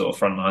Zampa as a sort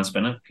of frontline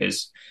spinner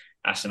because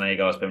Ashton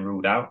Agar has been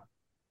ruled out.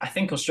 I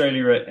think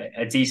Australia are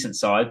a decent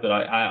side, but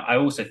I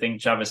also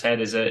think Travis Head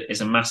is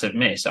a massive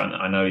miss.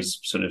 I know he's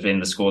sort of in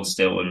the squad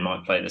still and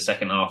might play the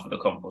second half of the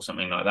comp or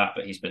something like that,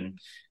 but he's been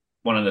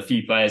one of the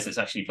few players that's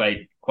actually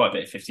played quite a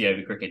bit of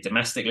 50-over cricket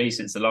domestically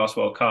since the last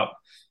World Cup,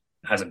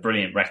 has a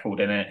brilliant record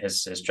in it,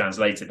 has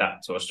translated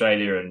that to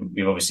Australia, and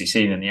we've obviously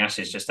seen in the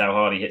Ashes just how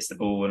hard he hits the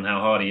ball and how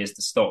hard he is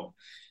to stop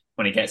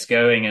when he gets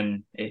going.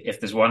 And if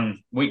there's one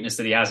weakness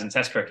that he has in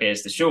Test cricket,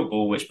 it's the short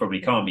ball, which probably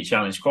can't be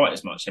challenged quite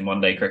as much in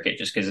one-day cricket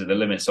just because of the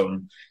limits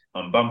on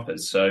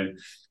bumpers. So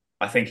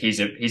I think he's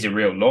a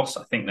real loss.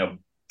 I think they'll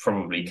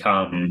probably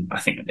come. I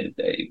think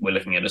we're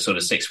looking at a sort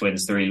of 6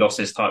 wins, 3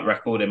 losses type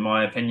record, in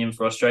my opinion,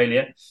 for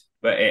Australia.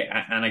 But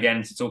and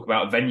again, to talk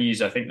about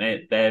venues, I think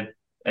they're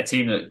a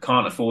team that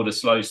can't afford a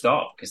slow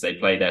start because they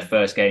play their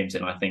first games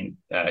in, I think,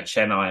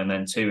 Chennai and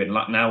then 2 in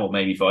Lucknow, or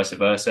maybe vice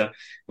versa,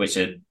 which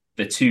are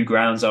the 2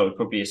 grounds I would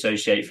probably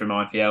associate from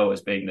IPL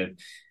as being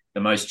the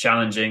most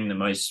challenging, the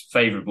most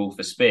favourable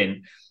for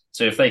spin.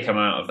 So if they come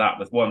out of that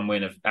with 1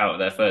 win out of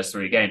their first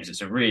 3 games,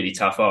 it's a really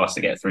tough ask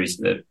to get through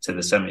to the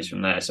semis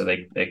from there. So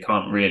they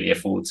can't really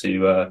afford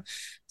to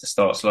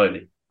start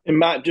slowly. And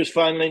Matt, just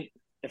finally,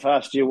 if I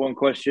asked you one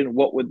question,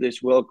 what would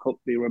this World Cup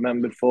be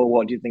remembered for?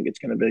 What do you think it's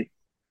going to be?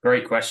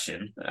 Great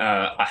question.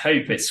 I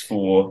hope it's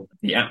for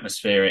the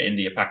atmosphere at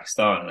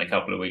India-Pakistan in a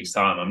couple of weeks'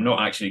 time. I'm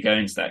not actually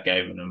going to that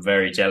game, and I'm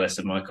very jealous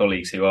of my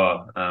colleagues who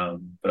are.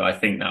 But I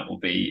think that will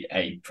be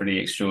a pretty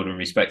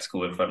extraordinary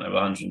spectacle in front of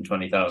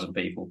 120,000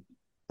 people.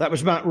 That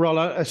was Matt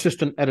Roller,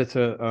 assistant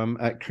editor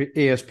at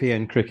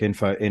ESPN Cricket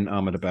Info in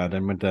Ahmedabad.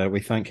 And we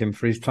thank him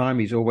for his time.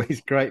 He's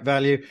always great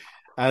value,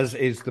 as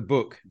is the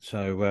book.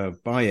 So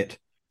buy it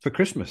for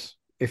Christmas,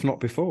 if not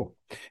before.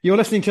 You're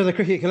listening to the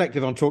Cricket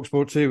Collective on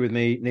TalkSport 2 with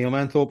me, Neil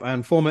Manthorpe,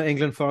 and former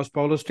England fast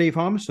bowler Steve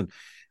Harmison.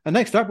 And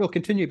next up, we'll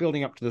continue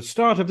building up to the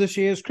start of this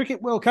year's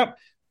Cricket World Cup,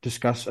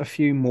 discuss a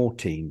few more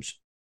teams.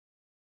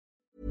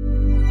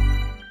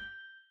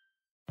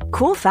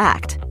 Cool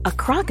fact, a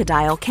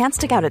crocodile can't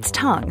stick out its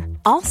tongue.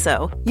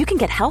 Also, you can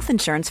get health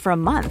insurance for a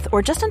month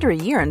or just under a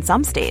year in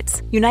some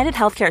states. United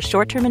Healthcare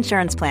short-term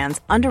insurance plans,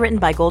 underwritten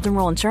by Golden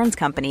Rule Insurance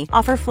Company,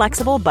 offer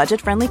flexible,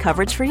 budget-friendly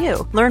coverage for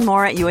you. Learn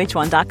more at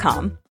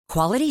uh1.com.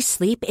 Quality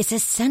sleep is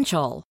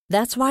essential.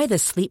 That's why the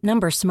Sleep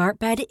Number Smart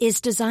Bed is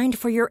designed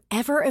for your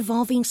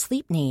ever-evolving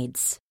sleep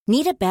needs.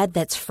 Need a bed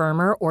that's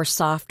firmer or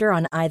softer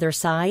on either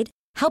side?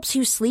 Helps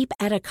you sleep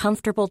at a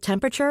comfortable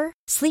temperature?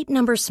 Sleep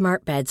Number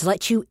Smart Beds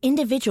let you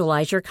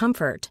individualize your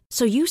comfort,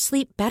 so you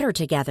sleep better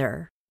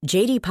together.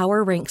 J.D.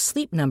 Power ranks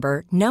Sleep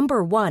Number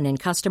number 1 in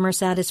customer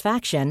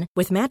satisfaction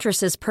with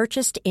mattresses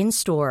purchased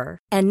in-store.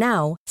 And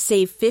now,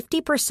 save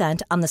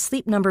 50% on the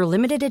Sleep Number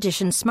Limited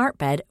Edition Smart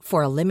Bed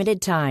for a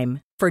limited time.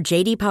 For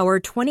J.D. Power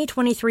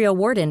 2023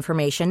 award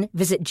information,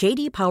 visit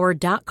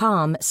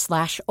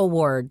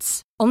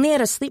jdpower.com/awards. Only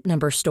at a Sleep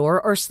Number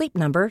store or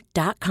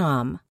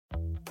sleepnumber.com.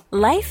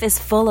 Life is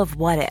full of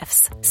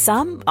what-ifs.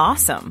 Some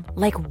awesome,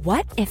 like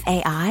what if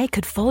AI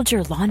could fold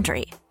your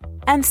laundry?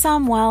 And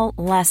some, well,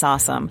 less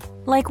awesome,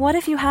 like what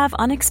if you have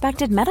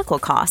unexpected medical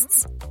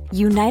costs?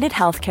 United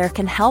Healthcare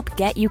can help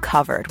get you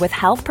covered with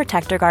Health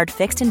Protector Guard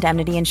fixed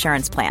indemnity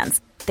insurance plans.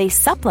 They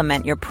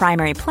supplement your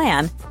primary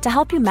plan to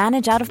help you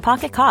manage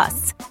out-of-pocket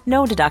costs.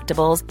 No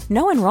deductibles,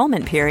 no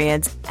enrollment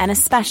periods, and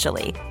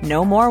especially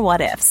no more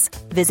what-ifs.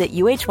 Visit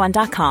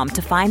uh1.com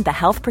to find the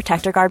Health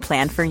Protector Guard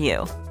plan for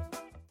you.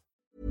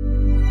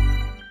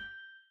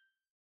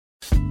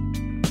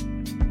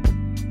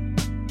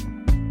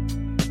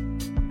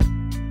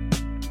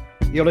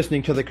 You're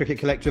listening to the Cricket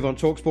Collective on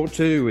TalkSport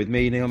 2 with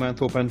me, Neil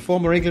Manthorpe, and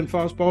former England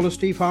fast bowler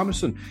Steve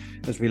Harmison,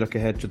 as we look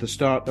ahead to the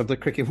start of the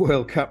Cricket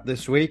World Cup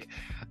this week.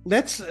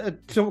 Let's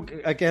talk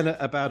again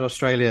about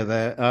Australia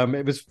there.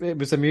 It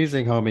was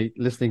amusing, Harmy,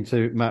 listening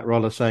to Matt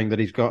Roller saying that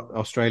he's got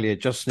Australia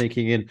just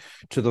sneaking in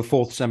to the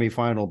 4th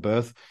semi-final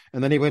berth.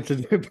 And then he went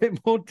into a bit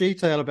more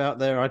detail about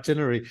their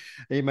itinerary.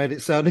 He made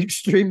it sound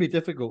extremely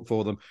difficult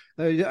for them.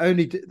 They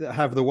only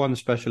have the one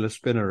specialist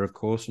spinner, of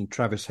course, and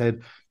Travis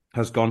Head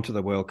has gone to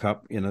the World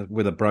Cup,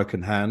 with a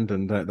broken hand,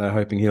 and they're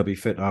hoping he'll be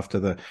fit after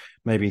the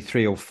maybe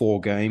 3 or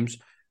 4 games,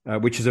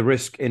 which is a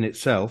risk in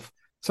itself.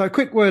 So a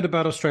quick word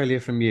about Australia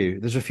from you.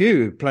 There's a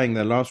few playing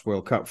their last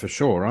World Cup for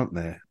sure, aren't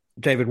there?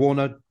 David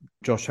Warner,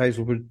 Josh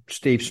Hazlewood,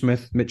 Steve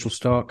Smith, Mitchell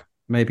Starc,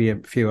 maybe a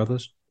few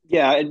others.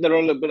 Yeah, they're a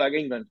little bit like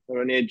England.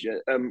 They're on the edge,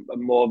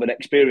 more of an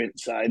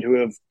experienced side who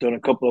have done a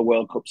couple of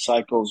World Cup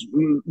cycles.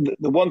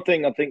 The one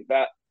thing I think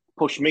that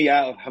pushed me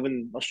out of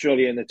having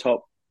Australia in the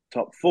top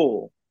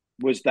 4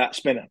 was that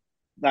spinner,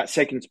 that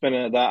second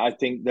spinner that I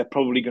think they're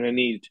probably going to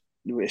need,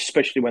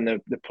 especially when they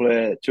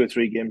play 2 or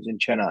 3 games in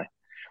Chennai.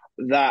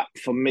 That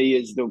for me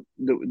is the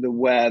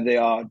where they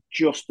are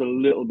just a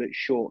little bit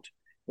short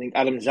think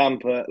Adam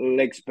Zampa,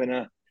 leg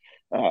spinner,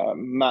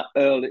 Matt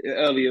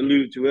earlier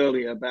alluded to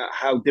earlier about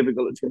how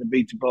difficult it's going to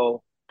be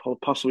to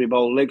possibly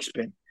bowl leg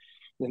spin.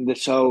 And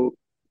it's more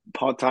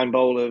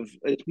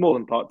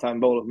than part-time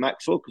bowl of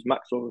Maxwell, because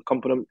Maxwell is a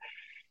competent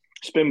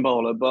spin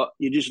bowler. But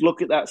you just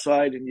look at that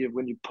side, and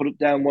when you put it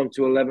down 1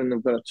 to 11,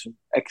 they've got some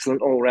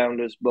excellent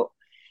all-rounders. But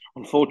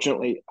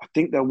unfortunately, I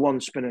think they're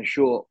one spinner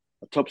short,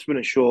 a top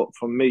spinner short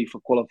from me for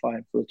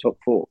qualifying for the top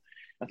 4.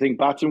 I think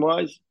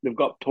batting-wise, they've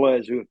got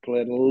players who have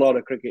played a lot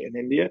of cricket in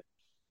India.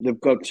 They've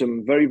got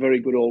some very, very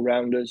good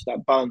all-rounders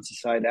that balance the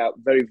side out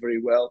very, very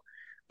well.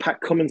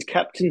 Pat Cummins'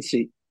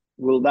 captaincy,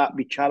 will that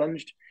be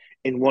challenged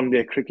in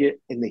one-day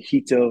cricket in the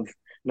heat of,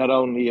 not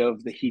only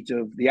of the heat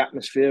of the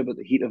atmosphere, but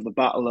the heat of the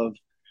battle of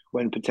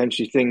when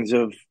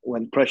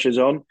pressure's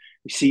on?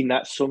 We've seen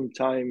that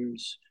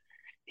sometimes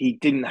he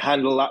didn't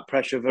handle that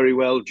pressure very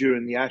well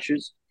during the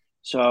Ashes.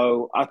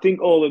 So I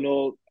think all in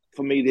all,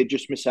 for me, they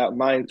just miss out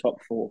mine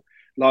top 4,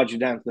 largely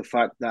down to the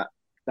fact that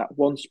that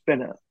one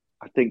spinner,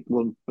 I think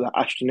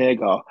Ashton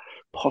Agar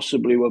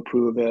possibly will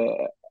prove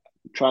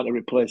trying to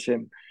replace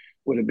him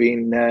would have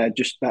been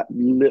just that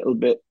little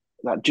bit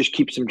that just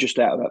keeps him just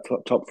out of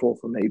that top 4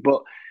 for me.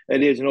 But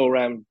it is an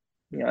all-round,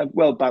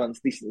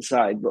 well-balanced, decent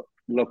side. But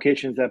the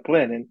locations they're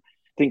playing in,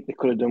 I think they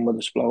could have done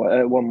with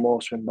one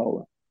more swing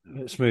bowler.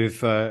 Let's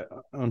move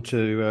on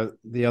to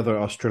the other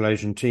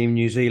Australasian team,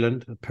 New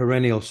Zealand,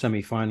 perennial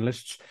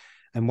semi-finalists.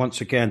 And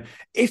once again,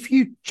 if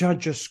you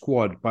judge a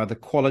squad by the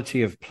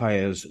quality of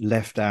players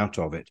left out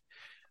of it,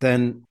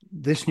 then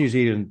this New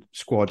Zealand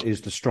squad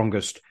is the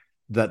strongest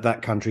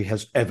that country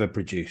has ever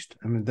produced.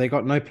 I mean, they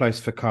got no place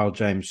for Kyle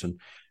Jameson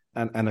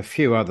and a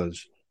few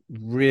others,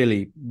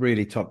 really,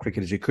 really top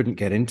cricketers who couldn't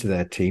get into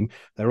their team.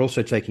 They're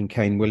also taking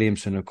Kane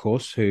Williamson, of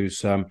course,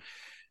 who's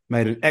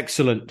made an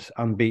excellent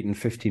unbeaten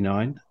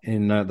 59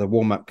 in the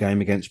warm-up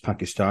game against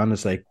Pakistan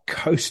as they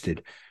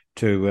coasted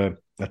to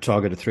a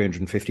target of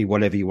 350,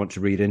 whatever you want to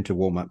read into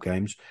warm-up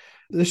games.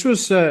 This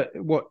was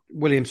what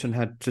Williamson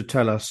had to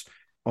tell us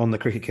on the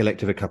Cricket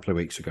Collective a couple of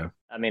weeks ago.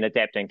 I mean,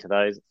 adapting to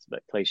those, it's a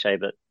bit cliche,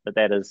 but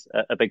that is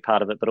a big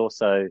part of it. But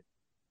also,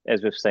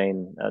 as we've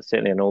seen,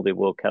 certainly in all the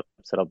World Cups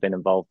that I've been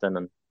involved in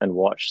and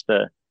watched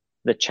the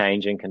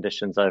changing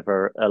conditions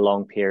over a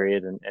long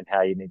period and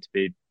how you need to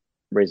be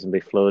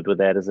reasonably fluid with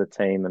that as a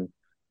team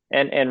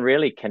and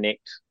really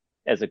connect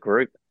as a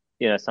group.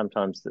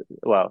 Sometimes,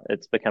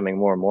 it's becoming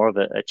more and more of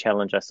a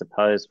challenge, I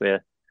suppose,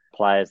 where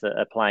players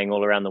are playing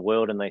all around the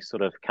world and they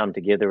sort of come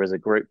together as a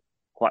group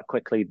quite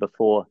quickly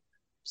before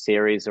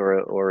series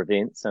or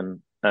events and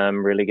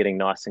really getting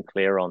nice and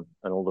clear on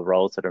all the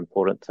roles that are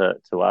important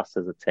to us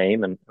as a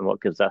team and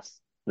what gives us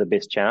the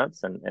best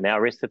chance and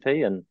our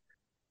recipe and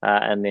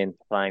then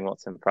playing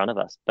what's in front of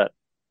us. But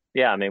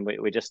yeah, I mean,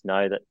 we just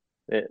know that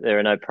there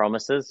are no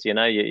promises.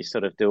 You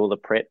sort of do all the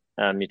prep,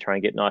 you try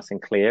and get nice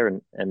and clear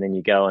and then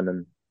you go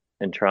in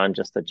and try and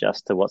just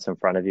adjust to what's in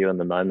front of you in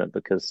the moment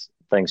because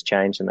things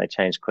change and they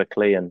change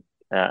quickly and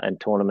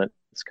tournaments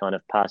kind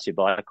of pass you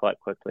by quite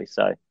quickly.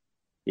 So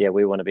yeah,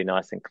 we want to be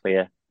nice and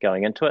clear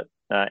going into it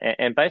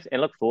and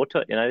look forward to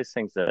it. These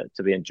things are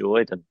to be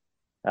enjoyed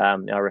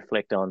and I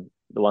reflect on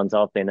the ones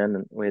I've been in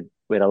and we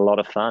had a lot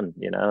of fun,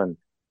 and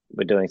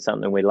we're doing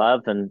something we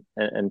love and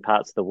in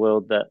parts of the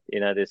world that,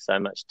 there's so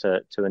much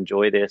to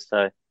enjoy there.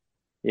 So,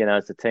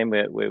 as a team,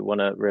 we want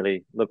to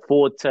really look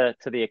forward to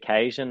the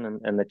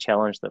occasion and the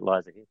challenge that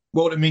lies ahead.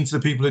 What would it mean to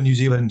the people in New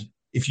Zealand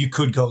if you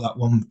could go that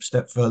one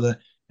step further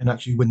and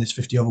actually win this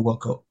 50-over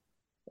World Cup?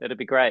 It'd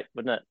be great,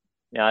 wouldn't it?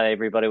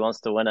 Everybody wants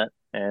to win it.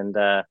 And,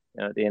 at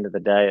the end of the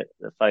day,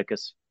 the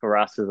focus for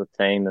us as a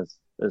team is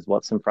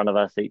what's in front of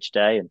us each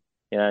day. And,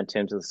 in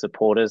terms of the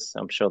supporters,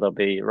 I'm sure they'll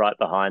be right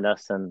behind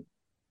us and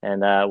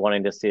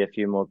wanting to see a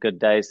few more good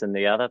days than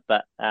the other.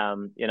 But,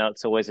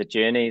 it's always a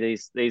journey.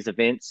 These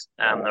events,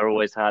 they're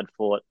always hard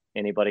fought.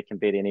 Anybody can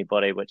beat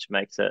anybody, which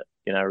makes it,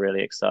 a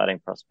really exciting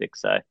prospect.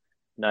 So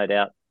no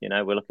doubt,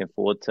 we're looking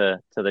forward to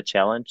the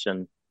challenge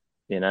and,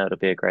 it'll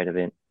be a great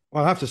event.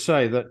 Well, I have to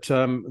say that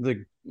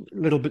the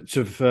little bits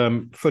of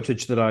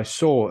footage that I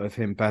saw of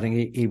him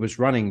batting, he was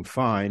running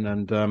fine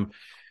and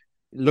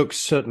looks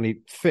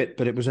certainly fit,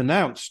 but it was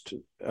announced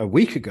a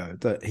week ago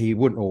that he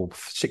wouldn't, or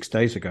 6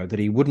 days ago, that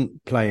he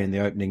wouldn't play in the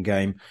opening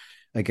game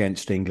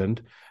against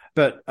England.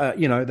 But,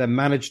 they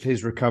managed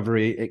his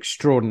recovery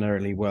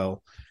extraordinarily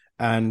well.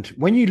 And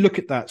when you look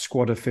at that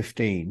squad of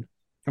 15,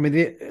 I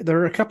mean, there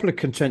are a couple of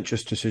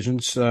contentious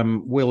decisions.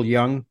 Will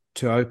Young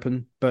to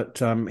open, but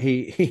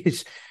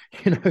he's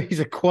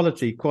a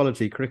quality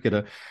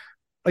cricketer.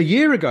 A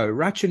year ago,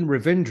 Rachin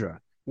Ravindra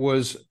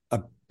was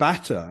a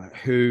batter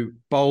who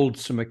bowled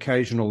some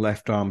occasional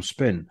left-arm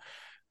spin.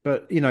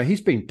 But,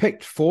 he's been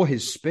picked for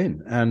his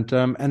spin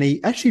and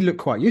he actually looked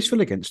quite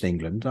useful against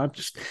England.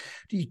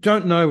 You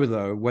don't know,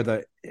 though,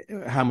 whether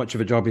how much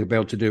of a job he'll be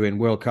able to do in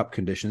World Cup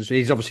conditions.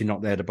 He's obviously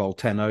not there to bowl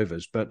 10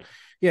 overs. But,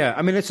 yeah,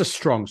 I mean, it's a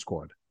strong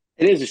squad.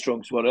 It is a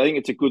strong squad. I think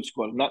it's a good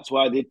squad. And that's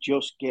why they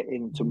just get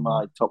into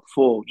my top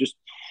 4, just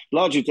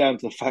largely down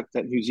to the fact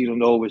that New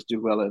Zealand always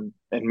do well in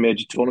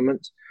major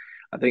tournaments.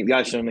 I think the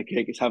icing on the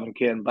cake is having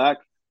Kane back.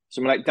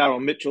 Someone like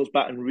Daryl Mitchell's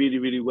batting really,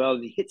 really well.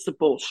 And he hits the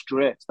ball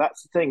straight.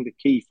 That's the thing. The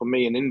key for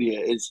me in India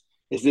is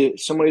that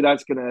somebody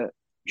that's going to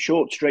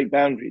short straight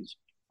boundaries,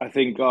 I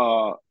think,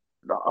 are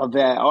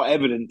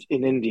evident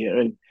in India.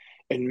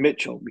 And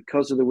Mitchell,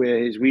 because of the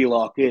way his wheel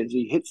arc is,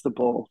 he hits the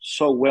ball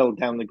so well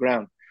down the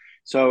ground.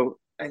 So,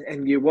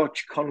 and you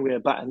watch Conway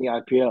bat in the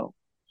IPL.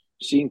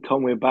 Seen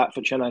Conway bat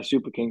for Chennai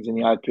Super Kings in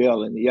the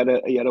IPL, and he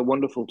had a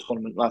wonderful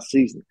tournament last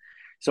season.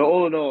 So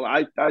all in all,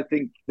 I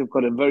think they've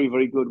got a very,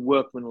 very good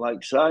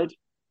workman-like side,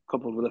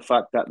 coupled with the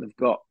fact that they've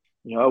got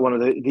one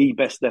of the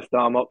best left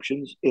arm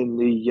options in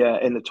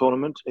the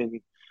tournament. And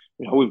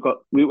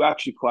we were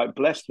actually quite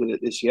blessed with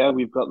it this year.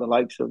 We've got the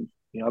likes of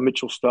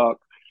Mitchell Starc,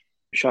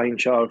 Shaheen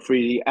Shah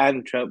Afridi,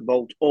 and Trent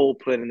Boult all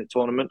playing in the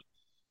tournament.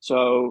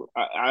 So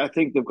I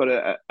think they've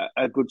got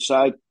a good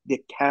side.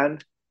 They can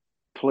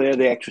play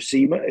the extra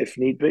seamer if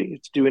need be.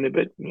 It's doing a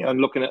bit. I'm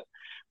looking at,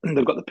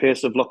 they've got the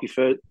pace of Lockie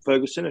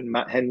Ferguson and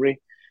Matt Henry.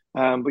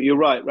 But you're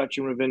right,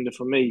 Rachin Ravindra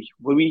for me.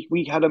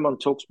 We had him on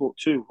TalkSport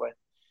too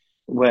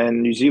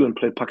when New Zealand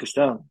played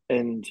Pakistan,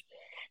 and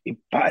he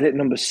batted at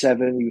number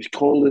 7. He was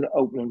called an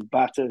opening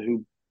batter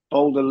who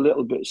bowled a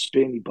little bit of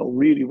spin. He bowled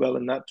really well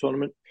in that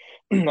tournament.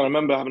 And I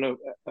remember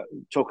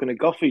talking to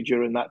Goffey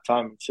during that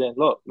time and saying,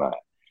 look, man,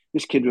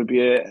 this kid would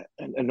be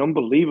an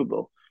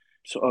unbelievable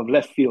sort of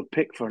left field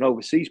pick for an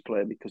overseas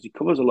player because he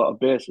covers a lot of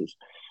bases.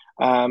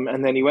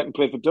 And then he went and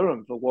played for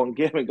Durham for one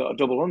game and got a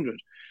double 100.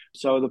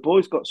 So the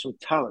boy's got some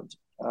talent.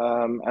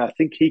 I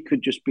think he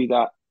could just be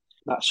that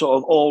sort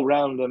of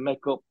all-rounder,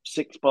 make-up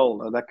 6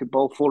 bowler that could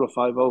bowl 4 or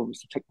 5 overs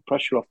to take the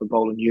pressure off the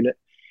bowling unit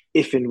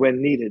if and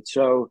when needed.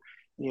 So,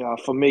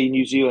 for me,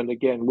 New Zealand,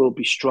 again, will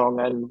be strong,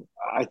 and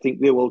I think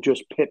they will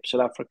just pip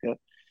South Africa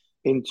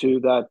into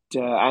that,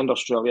 and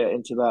Australia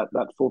into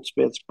that 4th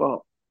space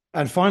spot.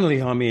 And finally,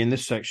 Harmy, in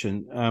this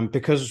section,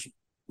 because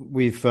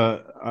we've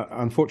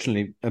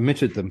unfortunately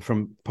omitted them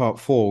from part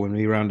 4 when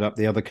we round up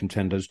the other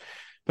contenders,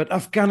 but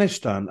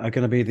Afghanistan are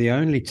going to be the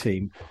only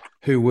team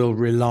who will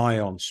rely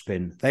on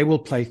spin. They will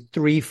play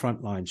 3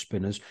 frontline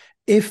spinners,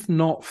 if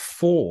not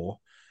 4.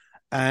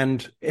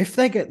 And if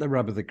they get the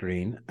rub of the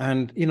green,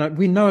 and,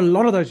 we know a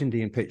lot of those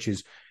Indian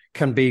pitches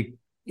can be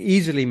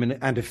easily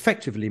and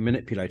effectively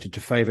manipulated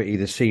to favour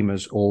either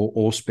seamers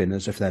or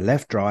spinners. If they're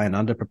left dry and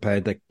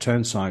underprepared, they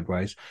turn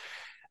sideways.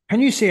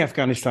 Can you see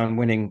Afghanistan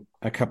winning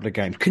a couple of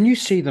games? Can you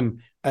see them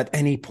at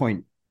any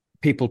point,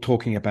 people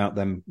talking about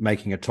them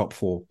making a top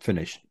 4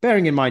 finish?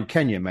 Bearing in mind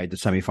Kenya made the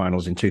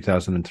semi-finals in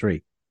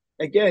 2003.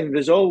 Again,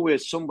 there's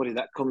always somebody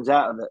that comes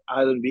out of it.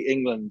 Ireland beat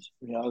England.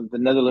 The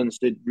Netherlands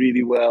did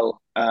really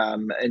well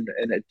in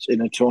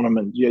a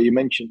tournament. Yeah, you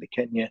mentioned the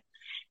Kenya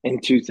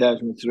in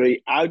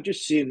 2003. I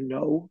just see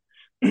no.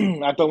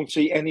 I don't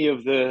see any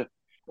of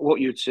what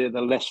you'd say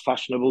the less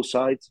fashionable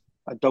sides.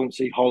 I don't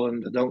see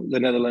Holland. The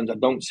Netherlands. I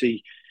don't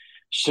see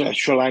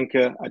Sri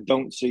Lanka. I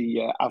don't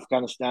see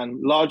Afghanistan.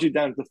 Largely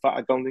down to the fact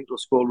I don't think they'll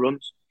score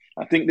runs.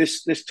 I think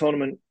this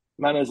tournament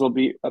manners will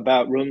be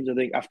about runs. I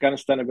think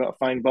Afghanistan have got a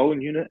fine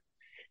bowling unit,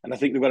 and I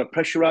think they've got a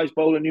pressurised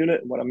bowling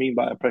unit. And what I mean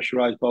by a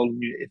pressurised bowling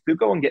unit, if they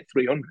go and get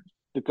 300,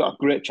 they've got a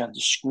great chance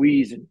of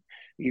squeezing.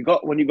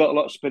 When you've got a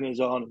lot of spinners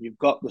on and you've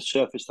got the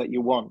surface that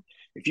you want,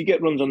 if you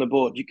get runs on the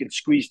board, you can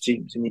squeeze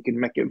teams and you can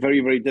make it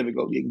very, very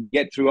difficult. You can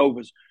get through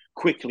overs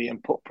quickly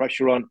and put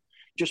pressure on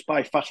just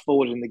by fast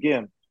forwarding the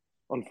game.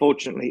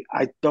 Unfortunately,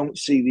 I don't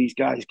see these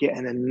guys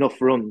getting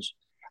enough runs,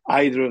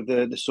 either of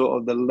the sort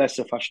of the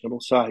lesser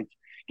fashionable sides,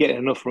 getting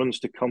enough runs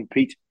to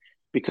compete,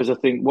 because I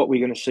think what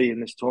we're going to see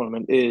in this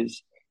tournament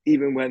is,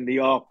 even when they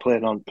are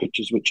playing on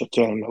pitches which are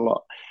turning a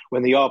lot,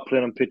 when they are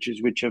playing on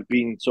pitches which have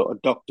been sort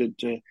of doctored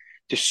to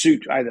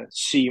suit either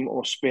seam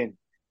or spin,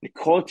 the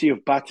quality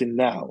of batting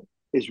now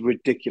is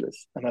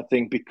ridiculous. And I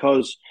think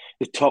because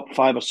the top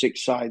 5 or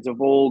 6 sides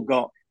have all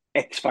got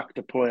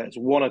X-factor players,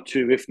 1 or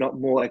 2, if not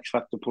more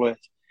X-factor players,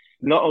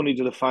 not only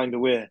do they find a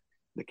way,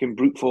 they can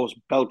brute force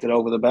belt it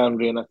over the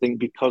boundary. And I think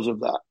because of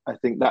that, I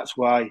think that's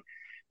why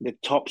the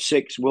top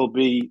 6 will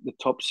be the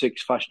top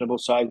 6 fashionable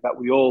sides that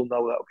we all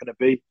know that are going to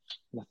be.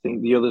 And I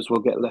think the others will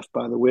get left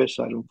by the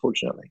wayside,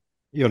 unfortunately.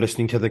 You're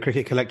listening to the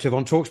Cricket Collective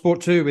on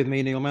TalkSport 2 with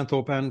me, Neil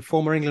Manthorpe, and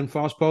former England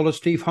fast bowler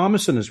Steve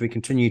Harmison, as we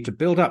continue to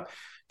build up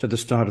to the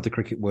start of the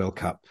Cricket World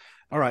Cup.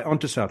 All right, on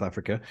to South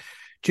Africa.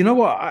 Do you know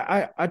what?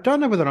 I don't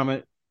know whether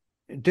I'm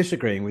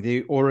disagreeing with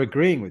you or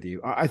agreeing with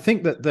you. I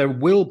think that there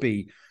will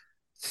be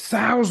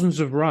thousands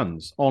of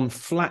runs on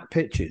flat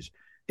pitches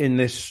in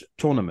this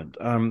tournament,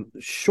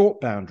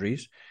 short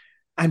boundaries.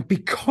 And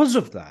because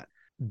of that,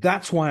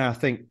 that's why I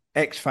think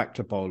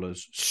X-factor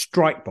bowlers,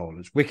 strike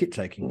bowlers,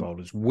 wicket-taking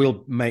bowlers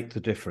will make the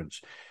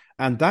difference.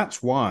 And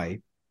that's why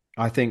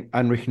I think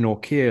Anrich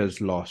Nortje's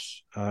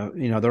loss,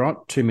 there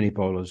aren't too many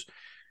bowlers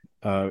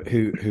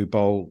who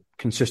bowl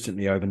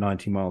consistently over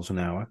 90 miles an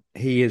hour.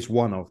 He is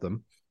one of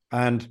them.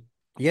 And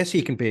yes,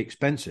 he can be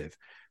expensive,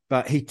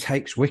 but he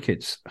takes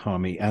wickets,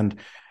 Harmy. And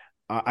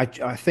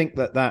I think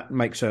that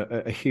makes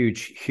a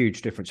huge,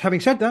 huge difference.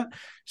 Having said that,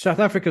 South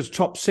Africa's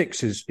top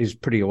 6 is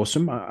pretty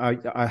awesome.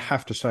 I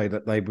have to say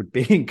that they would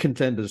be in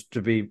contenders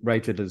to be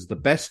rated as the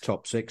best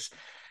top 6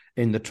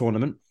 in the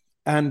tournament.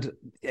 And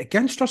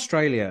against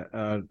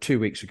Australia 2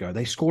 weeks ago,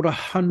 they scored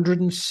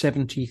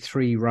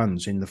 173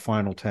 runs in the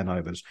final 10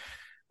 overs,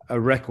 a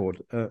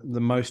record, the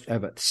most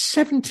ever,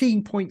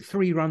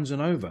 17.3 runs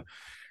an over.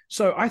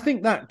 So I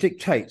think that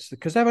dictates,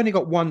 because they've only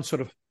got one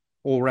sort of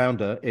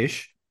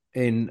all-rounder-ish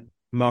in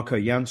Marco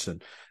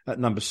Jansen at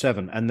number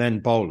 7, and then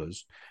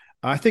bowlers.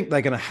 I think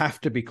they're going to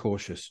have to be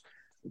cautious.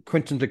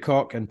 Quinton de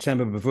Kock and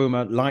Temba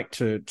Bavuma like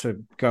to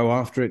go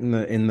after it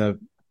in the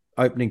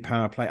opening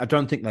power play. I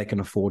don't think they can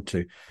afford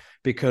to,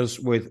 because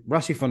with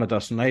Rassie van der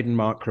Dussen, Aiden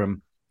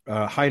Markram,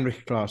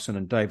 Heinrich Klaasen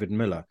and David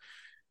Miller,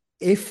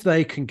 if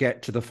they can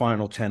get to the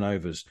final 10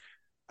 overs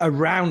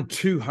around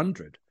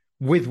 200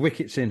 with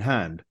wickets in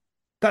hand,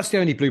 that's the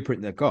only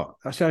blueprint they've got.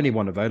 That's the only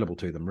one available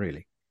to them,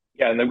 really.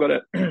 Yeah, and they've got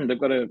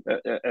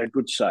a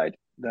good side.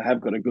 They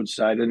have got a good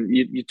side, and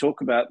you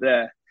talk about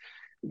there.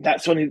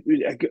 That's only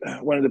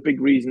one of the big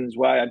reasons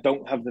why I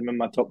don't have them in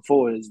my top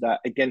 4 is that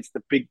against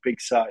the big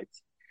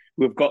sides,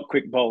 we've got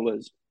quick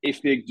bowlers.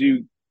 If they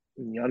do,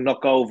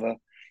 knock over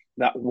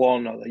that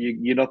one, or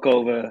you knock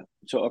over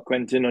sort of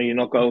Quinton, or you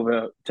knock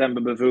over Temba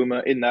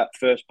Bavuma in that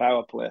first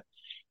power play,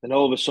 then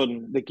all of a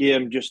sudden the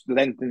game just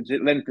lengthens.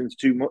 It lengthens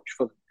too much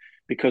for them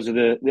because of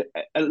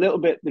a little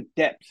bit the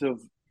depth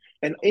of.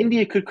 And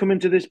India could come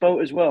into this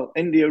boat as well.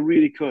 India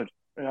really could.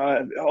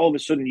 All of a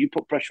sudden, you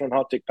put pressure on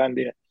Hardik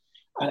Pandya,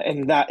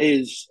 and that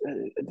is,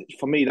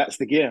 for me, that's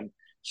the game.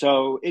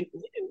 So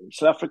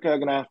South Africa are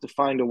going to have to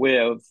find a way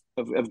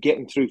of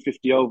getting through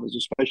 50 overs,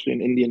 especially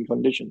in Indian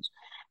conditions.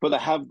 But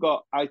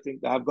I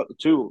think they have got the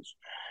tools.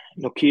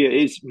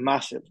 Nokia is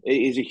massive.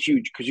 It is a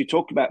huge, because you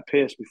talked about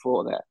pace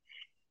before that.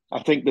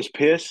 I think there's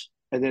pace,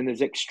 and then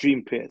there's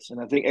extreme pace. And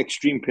I think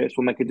extreme pace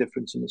will make a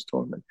difference in this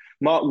tournament.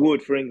 Mark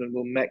Wood for England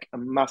will make a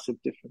massive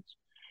difference.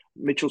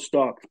 Mitchell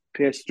Starc,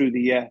 pace through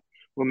the air,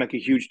 will make a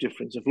huge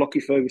difference. If Lockie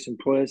Ferguson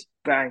plays,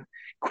 bang,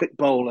 quick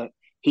bowler,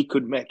 he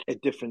could make a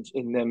difference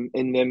in them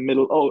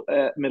middle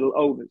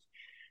overs.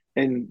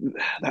 And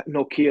that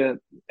Nokia,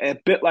 a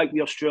bit like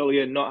the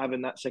Australia not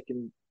having that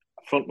second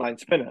frontline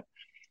spinner,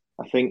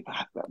 I think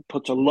that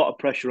puts a lot of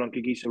pressure on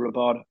Kagiso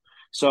Rabada.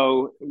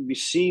 So we've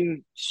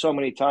seen so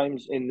many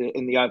times in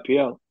the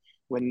IPL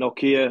when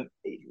Nokia,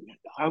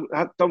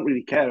 I don't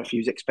really care if he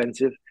was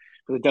expensive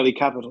for the Delhi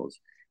Capitals,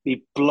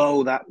 they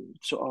blow that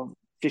sort of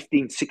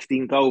 15th,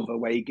 16th over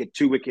where you get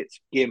 2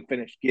 wickets, game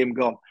finished, game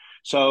gone.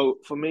 So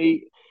for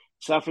me,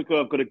 South Africa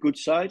have got a good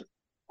side.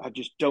 I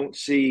just don't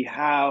see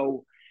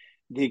how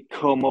they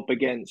come up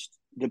against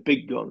the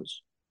big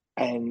guns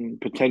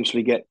and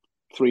potentially get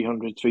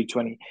 300,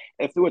 320.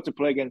 If they were to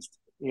play against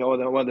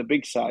one of the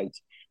big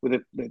sides with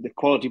the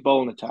quality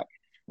bowling attack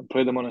and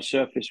play them on a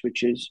surface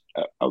which is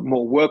a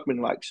more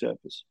workmanlike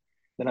surface,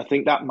 then I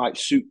think that might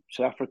suit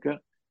South Africa,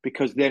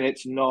 because then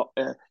it's not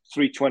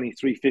 320,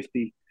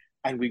 350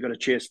 and we've got to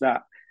chase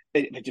that.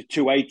 It's a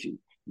 280.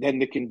 Then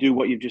they can do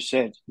what you've just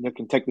said. They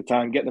can take the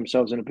time, get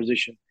themselves in a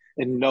position,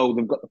 and know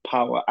they've got the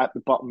power at the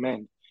bottom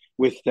end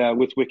with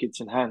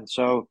wickets in hand.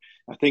 So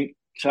I think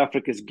South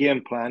Africa's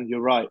game plan, you're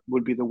right,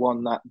 would be the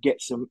one that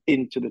gets them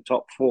into the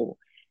top 4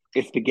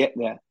 if they get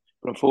there.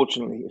 But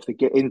unfortunately, if they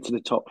get into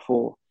the top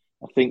 4,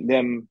 I think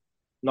them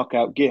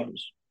knockout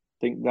games,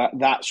 I think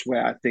that's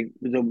where I think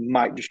they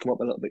might just come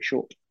up a little bit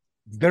short.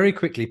 Very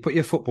quickly, put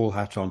your football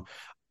hat on.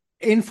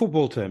 In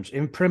football terms,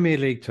 in Premier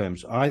League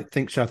terms, I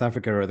think South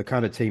Africa are the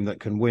kind of team that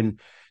can win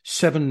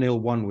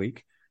 7-0 one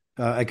week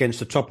against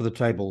the top of the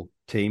table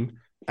team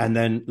and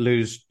then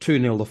lose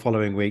 2-0 the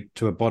following week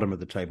to a bottom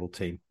of the table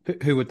team.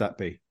 Who would that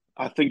be?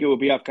 I think it would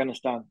be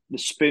Afghanistan. The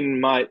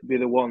spin might be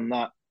the one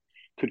that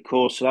could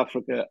cause South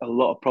Africa a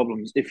lot of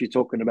problems if you're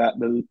talking about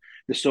the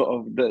sort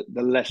of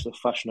the lesser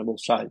fashionable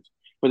sides.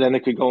 But then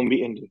they could go and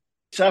beat India.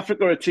 South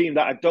Africa are a team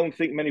that I don't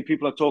think many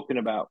people are talking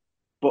about.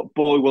 But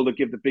boy, will they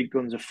give the big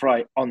guns a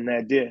fright on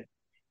their day.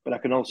 But I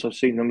can also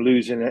see them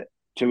losing it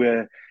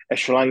to a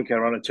Sri Lanka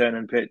on a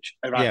turning pitch,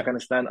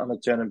 Afghanistan on a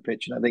turning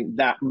pitch. And I think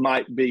that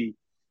might be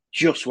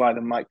just why they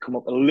might come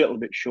up a little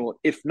bit short.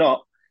 If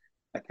not,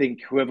 I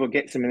think whoever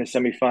gets them in the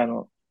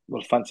semi-final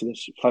will fancy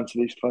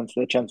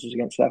their chances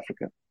against South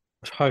Africa.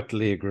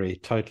 Totally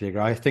agree.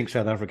 I think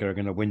South Africa are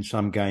going to win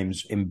some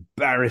games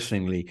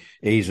embarrassingly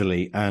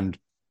easily and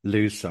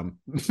lose some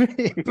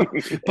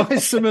by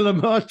similar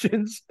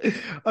margins.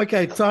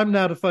 Okay, time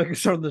now to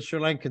focus on the Sri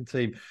Lankan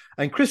team.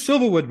 And Chris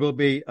Silverwood will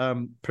be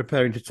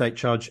preparing to take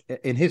charge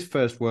in his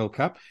first World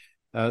Cup.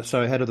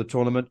 So ahead of the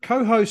tournament,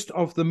 co-host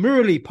of the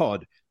Murali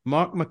Pod,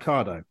 Mark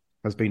Mercado,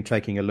 has been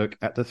taking a look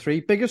at the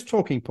 3 biggest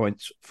talking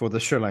points for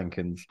the Sri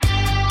Lankans.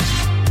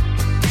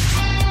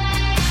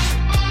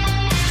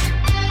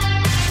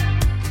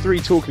 3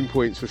 talking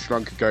points for Sri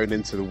Lanka going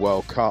into the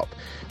World Cup.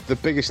 The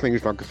biggest thing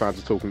Sri Lanka fans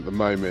are talking at the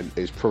moment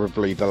is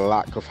probably the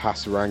lack of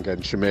Hasaranga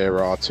and Chameera,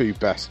 our 2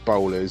 best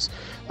bowlers.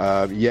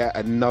 Yet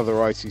another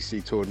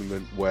ICC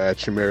tournament where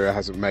Chameera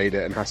hasn't made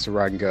it and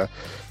Hasaranga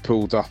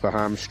pulled up a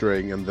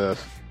hamstring, and the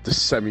the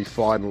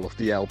semi-final of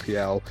the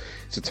LPL.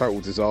 It's a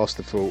total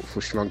disaster for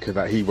Sri Lanka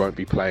that he won't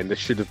be playing. This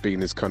should have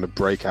been his kind of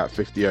breakout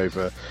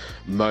 50-over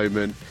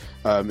moment.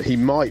 He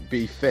might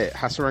be fit.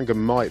 Hasaranga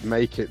might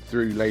make it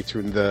through later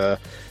in the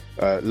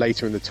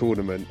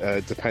tournament,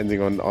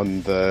 depending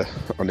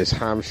on his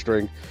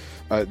hamstring.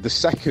 The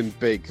second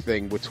big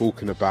thing we're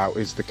talking about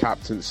is the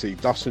captaincy.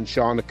 Dasun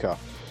Shanaka.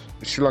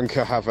 Sri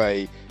Lanka have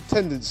a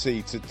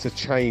tendency to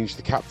change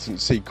the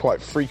captaincy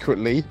quite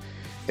frequently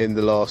in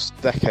the last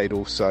decade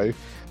or so,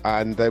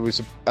 and there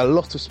was a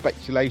lot of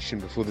speculation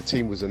before the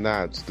team was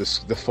announced.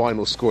 The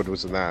final squad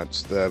was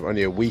announced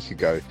only a week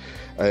ago,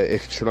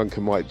 if Sri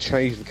Lanka might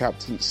change the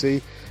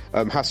captaincy.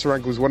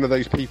 Hasaranga was one of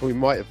those people who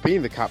might have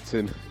been the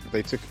captain.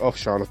 They took off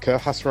Shanaka.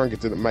 Hasaranga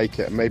didn't make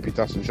it, and maybe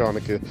Dasun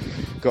Shanaka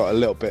got a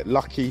little bit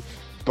lucky.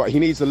 But he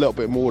needs a little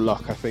bit more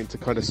luck, I think, to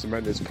kind of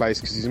cement his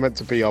place, because he's meant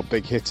to be our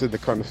big hitter, the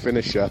kind of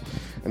finisher,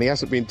 and he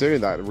hasn't been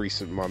doing that in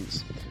recent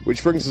months.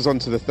 Which brings us on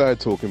to the third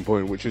talking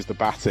point, which is the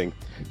batting.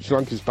 Sri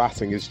Lanka's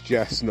batting is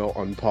just not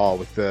on par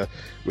with the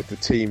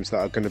teams that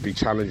are going to be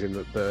challenging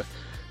at the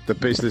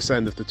business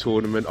end of the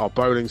tournament. Our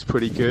bowling's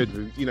pretty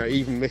good.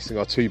 Even missing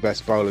our two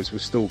best bowlers, we've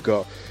still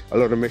got a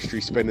lot of mystery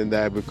spin in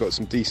there. We've got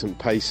some decent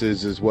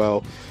pacers as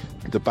well.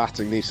 The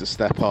batting needs to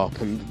step up,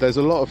 and there's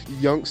a lot of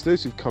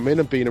youngsters who've come in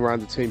and been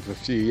around the team for a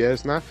few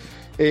years now.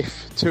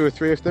 If 2 or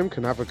 3 of them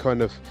can have a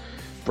kind of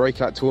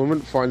breakout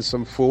tournament, find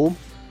some form,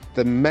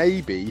 then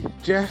maybe,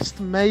 just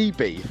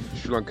maybe,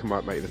 Sri Lanka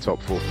might make the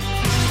top 4.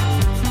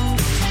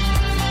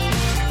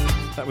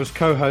 That was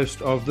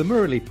co-host of the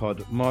Murali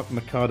Pod, Mark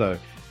Mercado,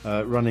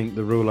 running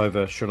the rule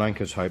over Sri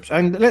Lanka's hopes.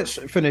 And let's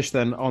finish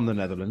then on the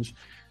Netherlands.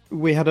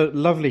 We had a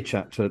lovely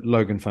chat to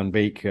Logan van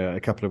Beek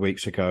a couple of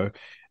weeks ago.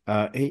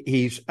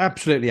 He's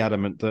absolutely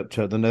adamant that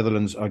the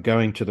Netherlands are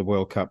going to the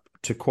World Cup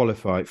to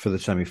qualify for the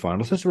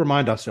semi-finals. Let's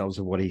remind ourselves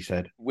of what he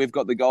said. We've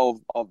got the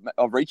goal of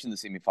reaching the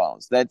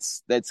semi-finals.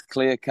 That's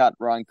clear cut.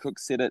 Ryan Cook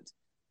said it.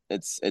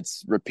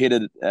 It's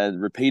repeated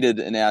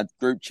in our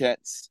group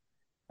chats.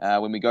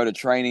 When we go to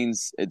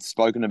trainings, it's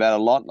spoken about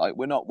a lot. Like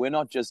we're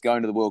not just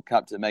going to the World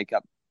Cup to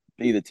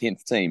be the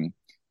 10th team.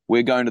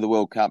 We're going to the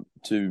World Cup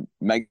to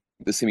make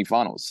the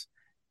semi-finals.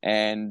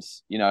 And,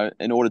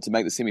 in order to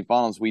make the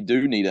semi-finals, we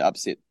do need to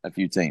upset a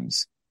few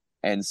teams.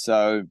 And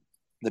so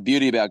the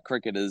beauty about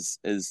cricket is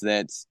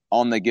that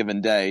on the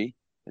given day,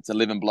 it's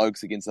 11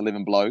 blokes against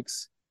 11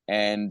 blokes.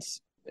 And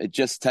it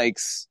just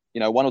takes,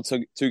 1 or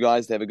two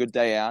guys to have a good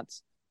day out,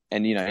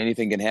 and,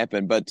 anything can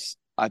happen. But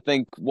I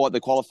think what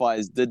the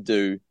qualifiers did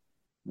do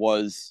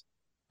was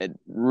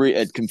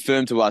it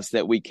confirmed to us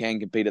that we can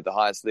compete at the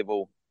highest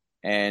level.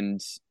 And,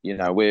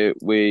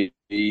 we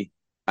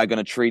are going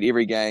to treat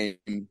every game,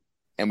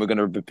 and we're going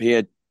to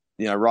prepare.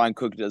 Ryan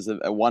Cook does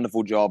a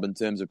wonderful job in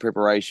terms of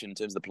preparation, in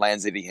terms of the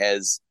plans that he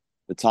has,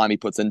 the time he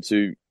puts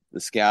into the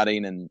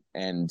scouting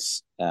and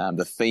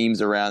the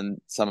themes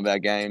around some of our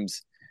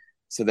games,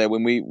 so that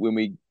when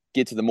we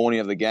get to the morning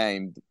of the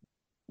game,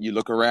 you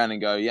look around and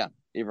go, yeah,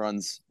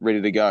 everyone's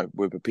ready to go.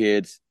 We're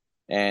prepared.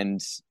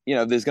 And,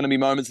 there's going to be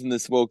moments in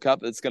this World Cup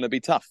that's going to be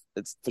tough.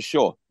 It's for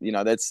sure.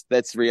 That's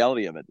the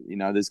reality of it.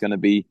 There's going to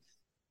be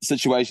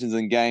situations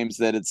in games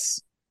that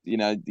it's, you're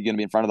going to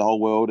be in front of the whole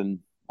world, and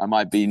I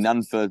might be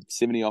none for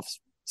 70 off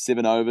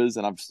 7 overs,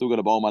 and I've still got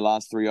to bowl my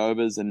last 3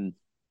 overs, and,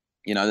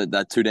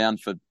 they're 2 down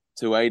for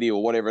 280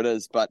 or whatever it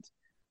is. But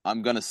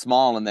I'm going to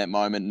smile in that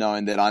moment,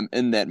 knowing that I'm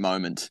in that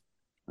moment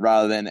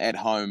rather than at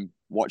home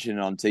watching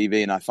it on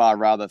TV. And I far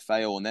rather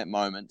fail in that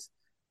moment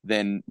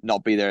than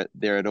not be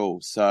there at all.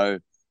 So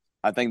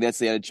I think that's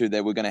the attitude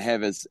that we're going to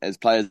have as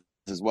players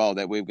as well,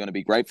 that we're going to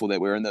be grateful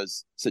that we're in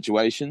those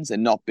situations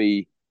and not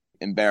be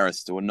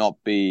embarrassed or not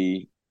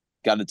be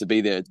gutted to be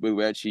there.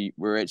 We're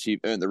actually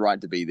earned the right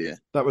to be there.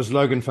 That was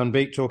Logan van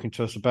Beek talking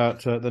to us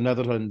about the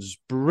Netherlands'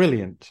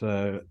 brilliant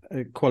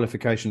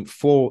qualification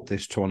for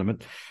this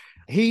tournament.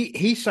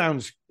 He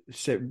sounds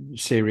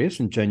serious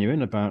and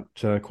genuine about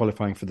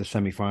qualifying for the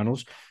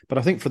semi-finals, but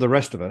I think for the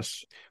rest of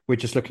us, we're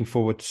just looking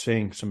forward to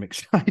seeing some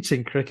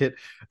exciting cricket.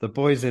 The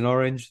boys in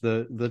orange,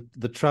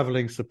 the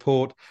travelling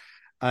support,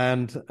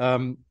 and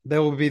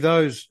there will be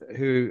those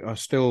who are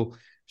still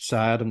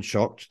sad and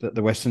shocked that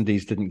the West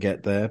Indies didn't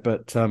get there.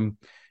 But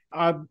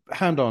I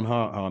hand on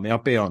heart, Army, I'll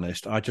be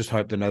honest, I just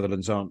hope the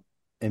Netherlands aren't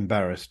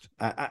embarrassed.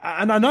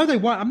 And I know they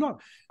won't.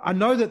 I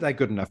know that they're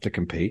good enough to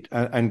compete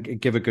and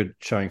give a good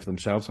showing for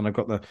themselves. And I've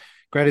got the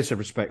greatest of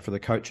respect for the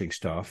coaching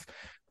staff.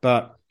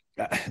 But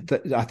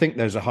I think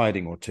there's a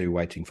hiding or two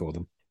waiting for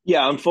them.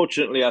 Yeah,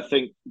 unfortunately, I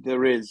think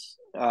there is.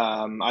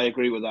 I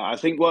agree with that. I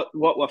think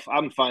what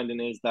I'm finding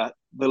is that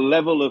the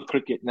level of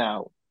cricket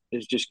now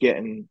is just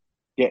getting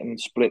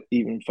split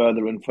even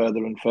further and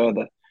further and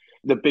further.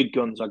 The big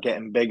guns are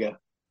getting bigger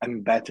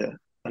and better.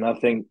 And I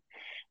think,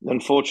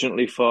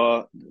 unfortunately,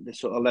 for the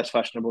sort of less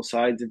fashionable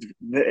sides,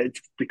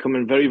 it's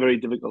becoming very, very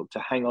difficult to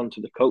hang on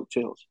to the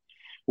coattails.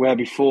 Where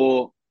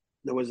before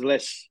there was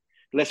less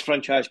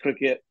franchise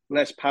cricket,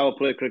 less power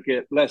play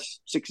cricket, less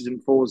 6s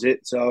and 4s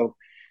hit. So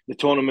the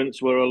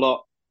tournaments were a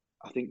lot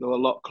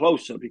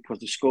closer because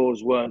the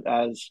scores weren't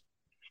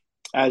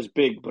as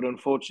big. But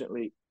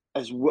unfortunately,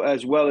 as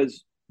well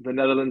as the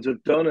Netherlands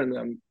have done, and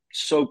I'm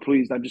so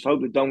pleased. I just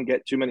hope they don't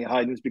get too many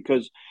hidings,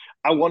 because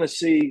I want to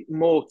see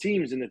more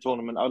teams in the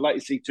tournament. I'd like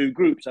to see 2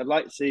 groups. I'd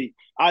like to see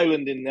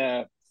Ireland in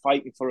there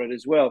fighting for it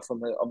as well.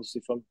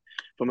 Obviously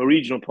from a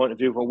regional point of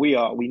view,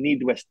 where we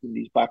need the West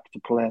Indies back to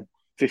playing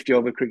 50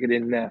 over cricket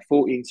in there,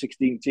 14,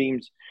 16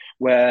 teams,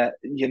 where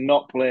you're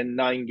not playing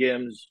 9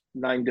 games,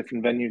 9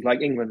 different venues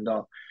like England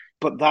are.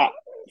 But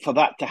for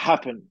that to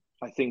happen,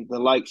 I think the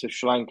likes of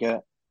Sri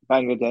Lanka,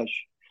 Bangladesh,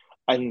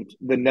 and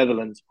the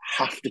Netherlands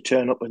have to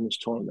turn up in this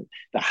tournament.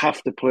 They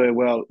have to play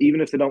well,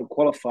 even if they don't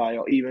qualify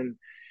or even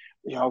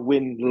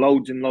win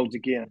loads and loads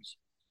of games.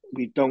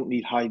 We don't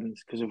need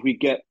hidings, because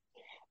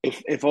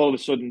if all of a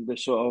sudden the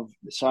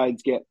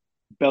sides get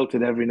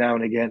belted every now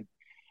and again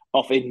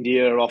off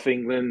India or off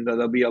England,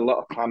 there'll be a lot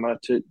of clamour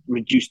to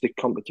reduce the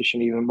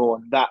competition even more.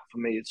 And that, for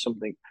me, is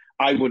something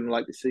I wouldn't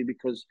like to see,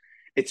 because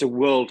it's a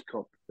World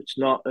Cup. It's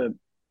not a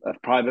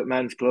private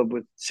man's club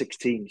with 6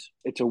 teams.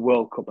 It's a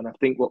World Cup. And I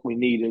think what we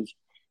need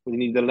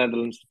the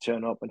Netherlands to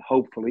turn up, and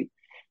hopefully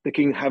they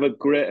can have a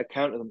great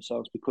account of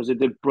themselves, because they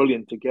did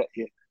brilliant to get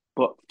here.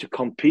 But to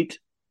compete,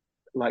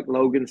 like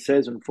Logan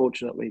says,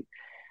 unfortunately,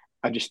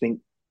 I just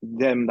think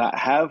them that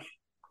have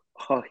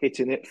are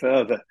hitting it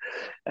further,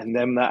 and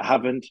them that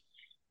haven't,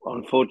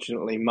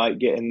 unfortunately, might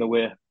get in the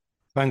way.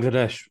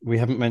 Bangladesh, we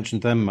haven't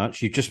mentioned them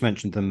much. You just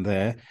mentioned them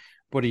there.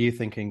 What are you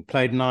thinking?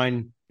 Played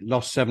 9,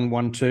 lost 7,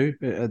 won 2,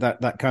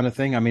 that kind of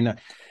thing. I mean,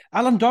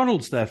 Alan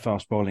Donald's their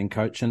fast bowling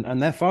coach,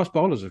 and their fast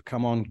bowlers have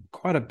come on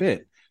quite a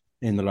bit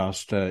in the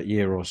last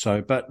year or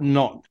so, but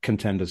not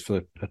contenders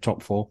for a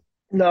top 4.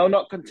 No,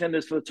 not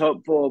contenders for the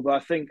top 4, but I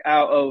think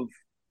out of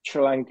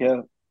Sri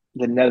Lanka,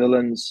 the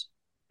Netherlands,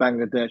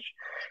 Bangladesh,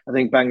 I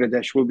think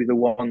Bangladesh will be the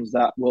ones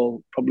that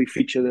will probably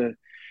feature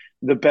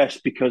the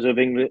best, because of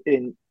England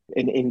in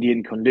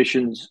Indian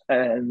conditions,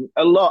 and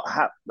a lot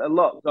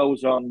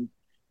goes on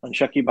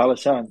Shakib Al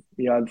Hasan.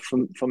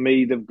 For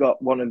me, they've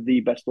got one of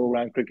the best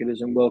all-round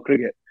cricketers in world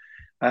cricket,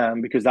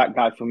 because that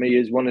guy, for me,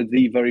 is one of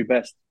the very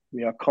best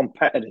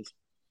competitors.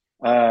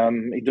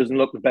 He doesn't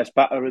look the best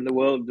batter in the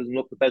world, doesn't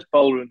look the best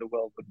bowler in the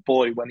world, but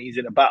boy, when he's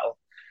in a battle,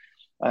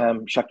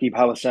 Shakib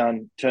Al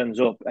Hasan turns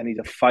up and he's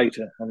a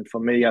fighter. And for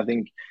me, I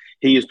think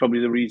he is probably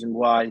the reason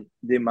why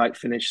they might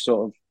finish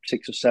sort of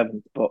 6th or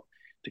 7th. But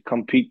to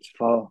compete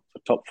for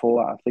top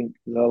 4, I think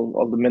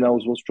all the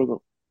minnows will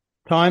struggle.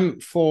 Time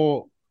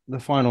for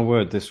the final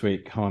word this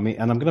week, Harmy,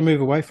 and I'm going to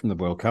move away from the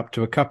World Cup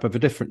to a cup of a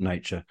different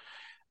nature.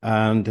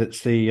 And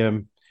it's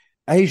the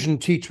Asian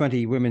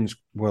T20 Women's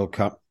World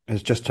Cup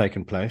has just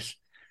taken place.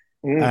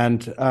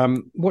 And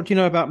what do you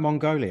know about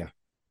Mongolia?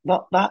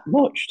 Not that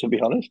much, to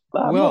be honest.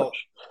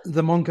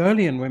 The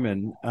Mongolian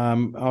women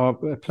are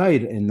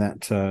played in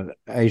that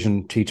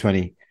Asian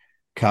T20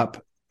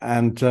 Cup,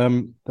 and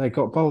they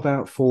got bowled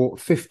out for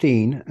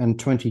 15 and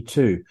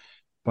 22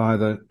 by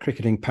the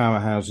cricketing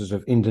powerhouses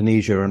of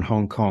Indonesia and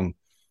Hong Kong,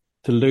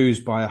 to lose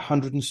by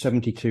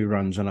 172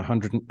 runs and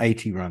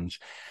 180 runs.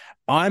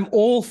 I'm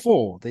all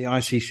for the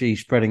ICC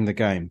spreading the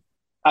game.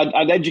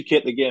 I'd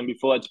educate the game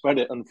before I'd spread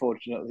it,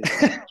 unfortunately.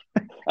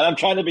 And I'm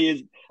trying to be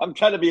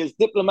as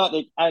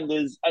diplomatic and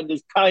as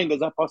kind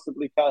as I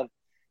possibly can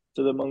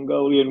to the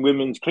Mongolian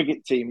women's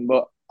cricket team,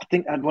 but I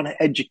think I'd want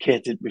to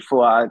educate it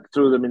before I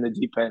threw them in the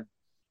deep end.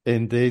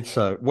 Indeed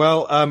so.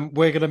 Well,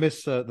 we're going to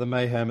miss the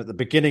mayhem at the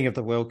beginning of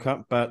the World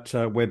Cup, but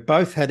we're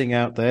both heading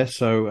out there,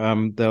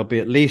 so there'll be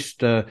at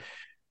least 4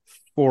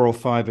 or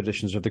 5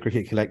 editions of the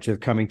Cricket Collective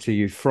coming to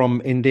you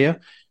from India.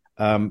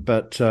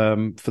 But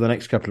for the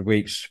next couple of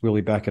weeks, we'll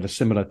be back at a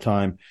similar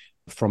time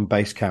from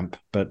base camp,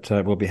 but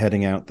we'll be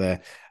heading out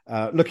there.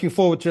 Looking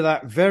forward to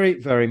that very,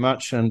 very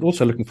much, and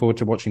also looking forward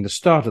to watching the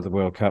start of the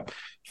World Cup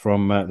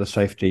from the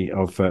safety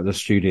of the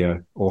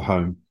studio or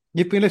home.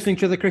 You've been listening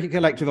to the Cricket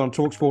Collective on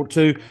TalkSport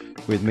 2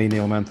 with me,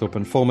 Neil Manthorpe,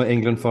 and former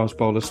England fast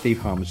bowler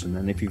Steve Harmison.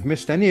 And if you've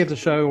missed any of the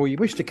show or you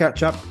wish to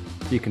catch up,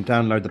 you can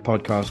download the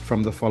podcast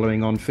from the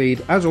following on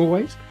feed, as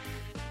always,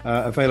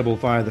 available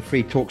via the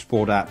free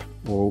TalkSport app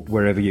or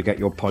wherever you get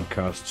your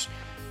podcasts.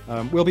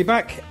 We'll be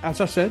back,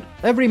 as I said,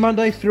 every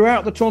Monday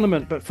throughout the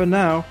tournament. But for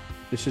now,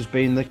 this has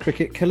been the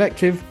Cricket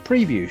Collective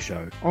preview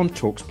show on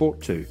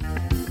TalkSport 2.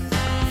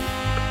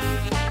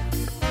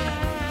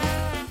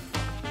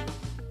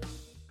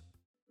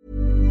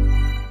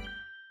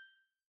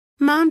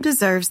 Mom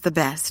deserves the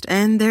best,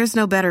 and there's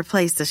no better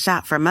place to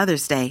shop for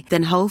Mother's Day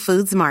than Whole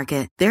Foods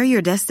Market. They're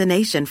your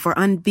destination for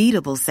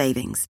unbeatable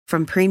savings,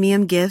 from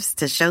premium gifts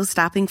to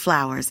show-stopping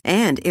flowers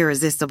and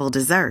irresistible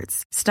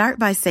desserts. Start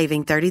by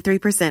saving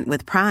 33%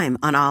 with Prime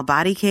on all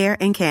body care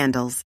and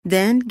candles.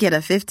 Then get a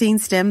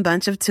 15-stem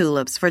bunch of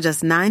tulips for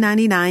just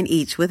 $9.99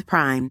 each with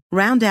Prime.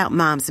 Round out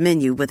Mom's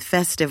menu with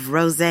festive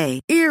rosé,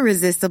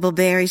 irresistible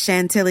berry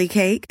chantilly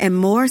cake, and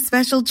more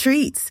special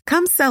treats.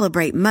 Come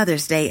celebrate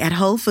Mother's Day at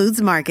Whole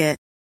Foods Market.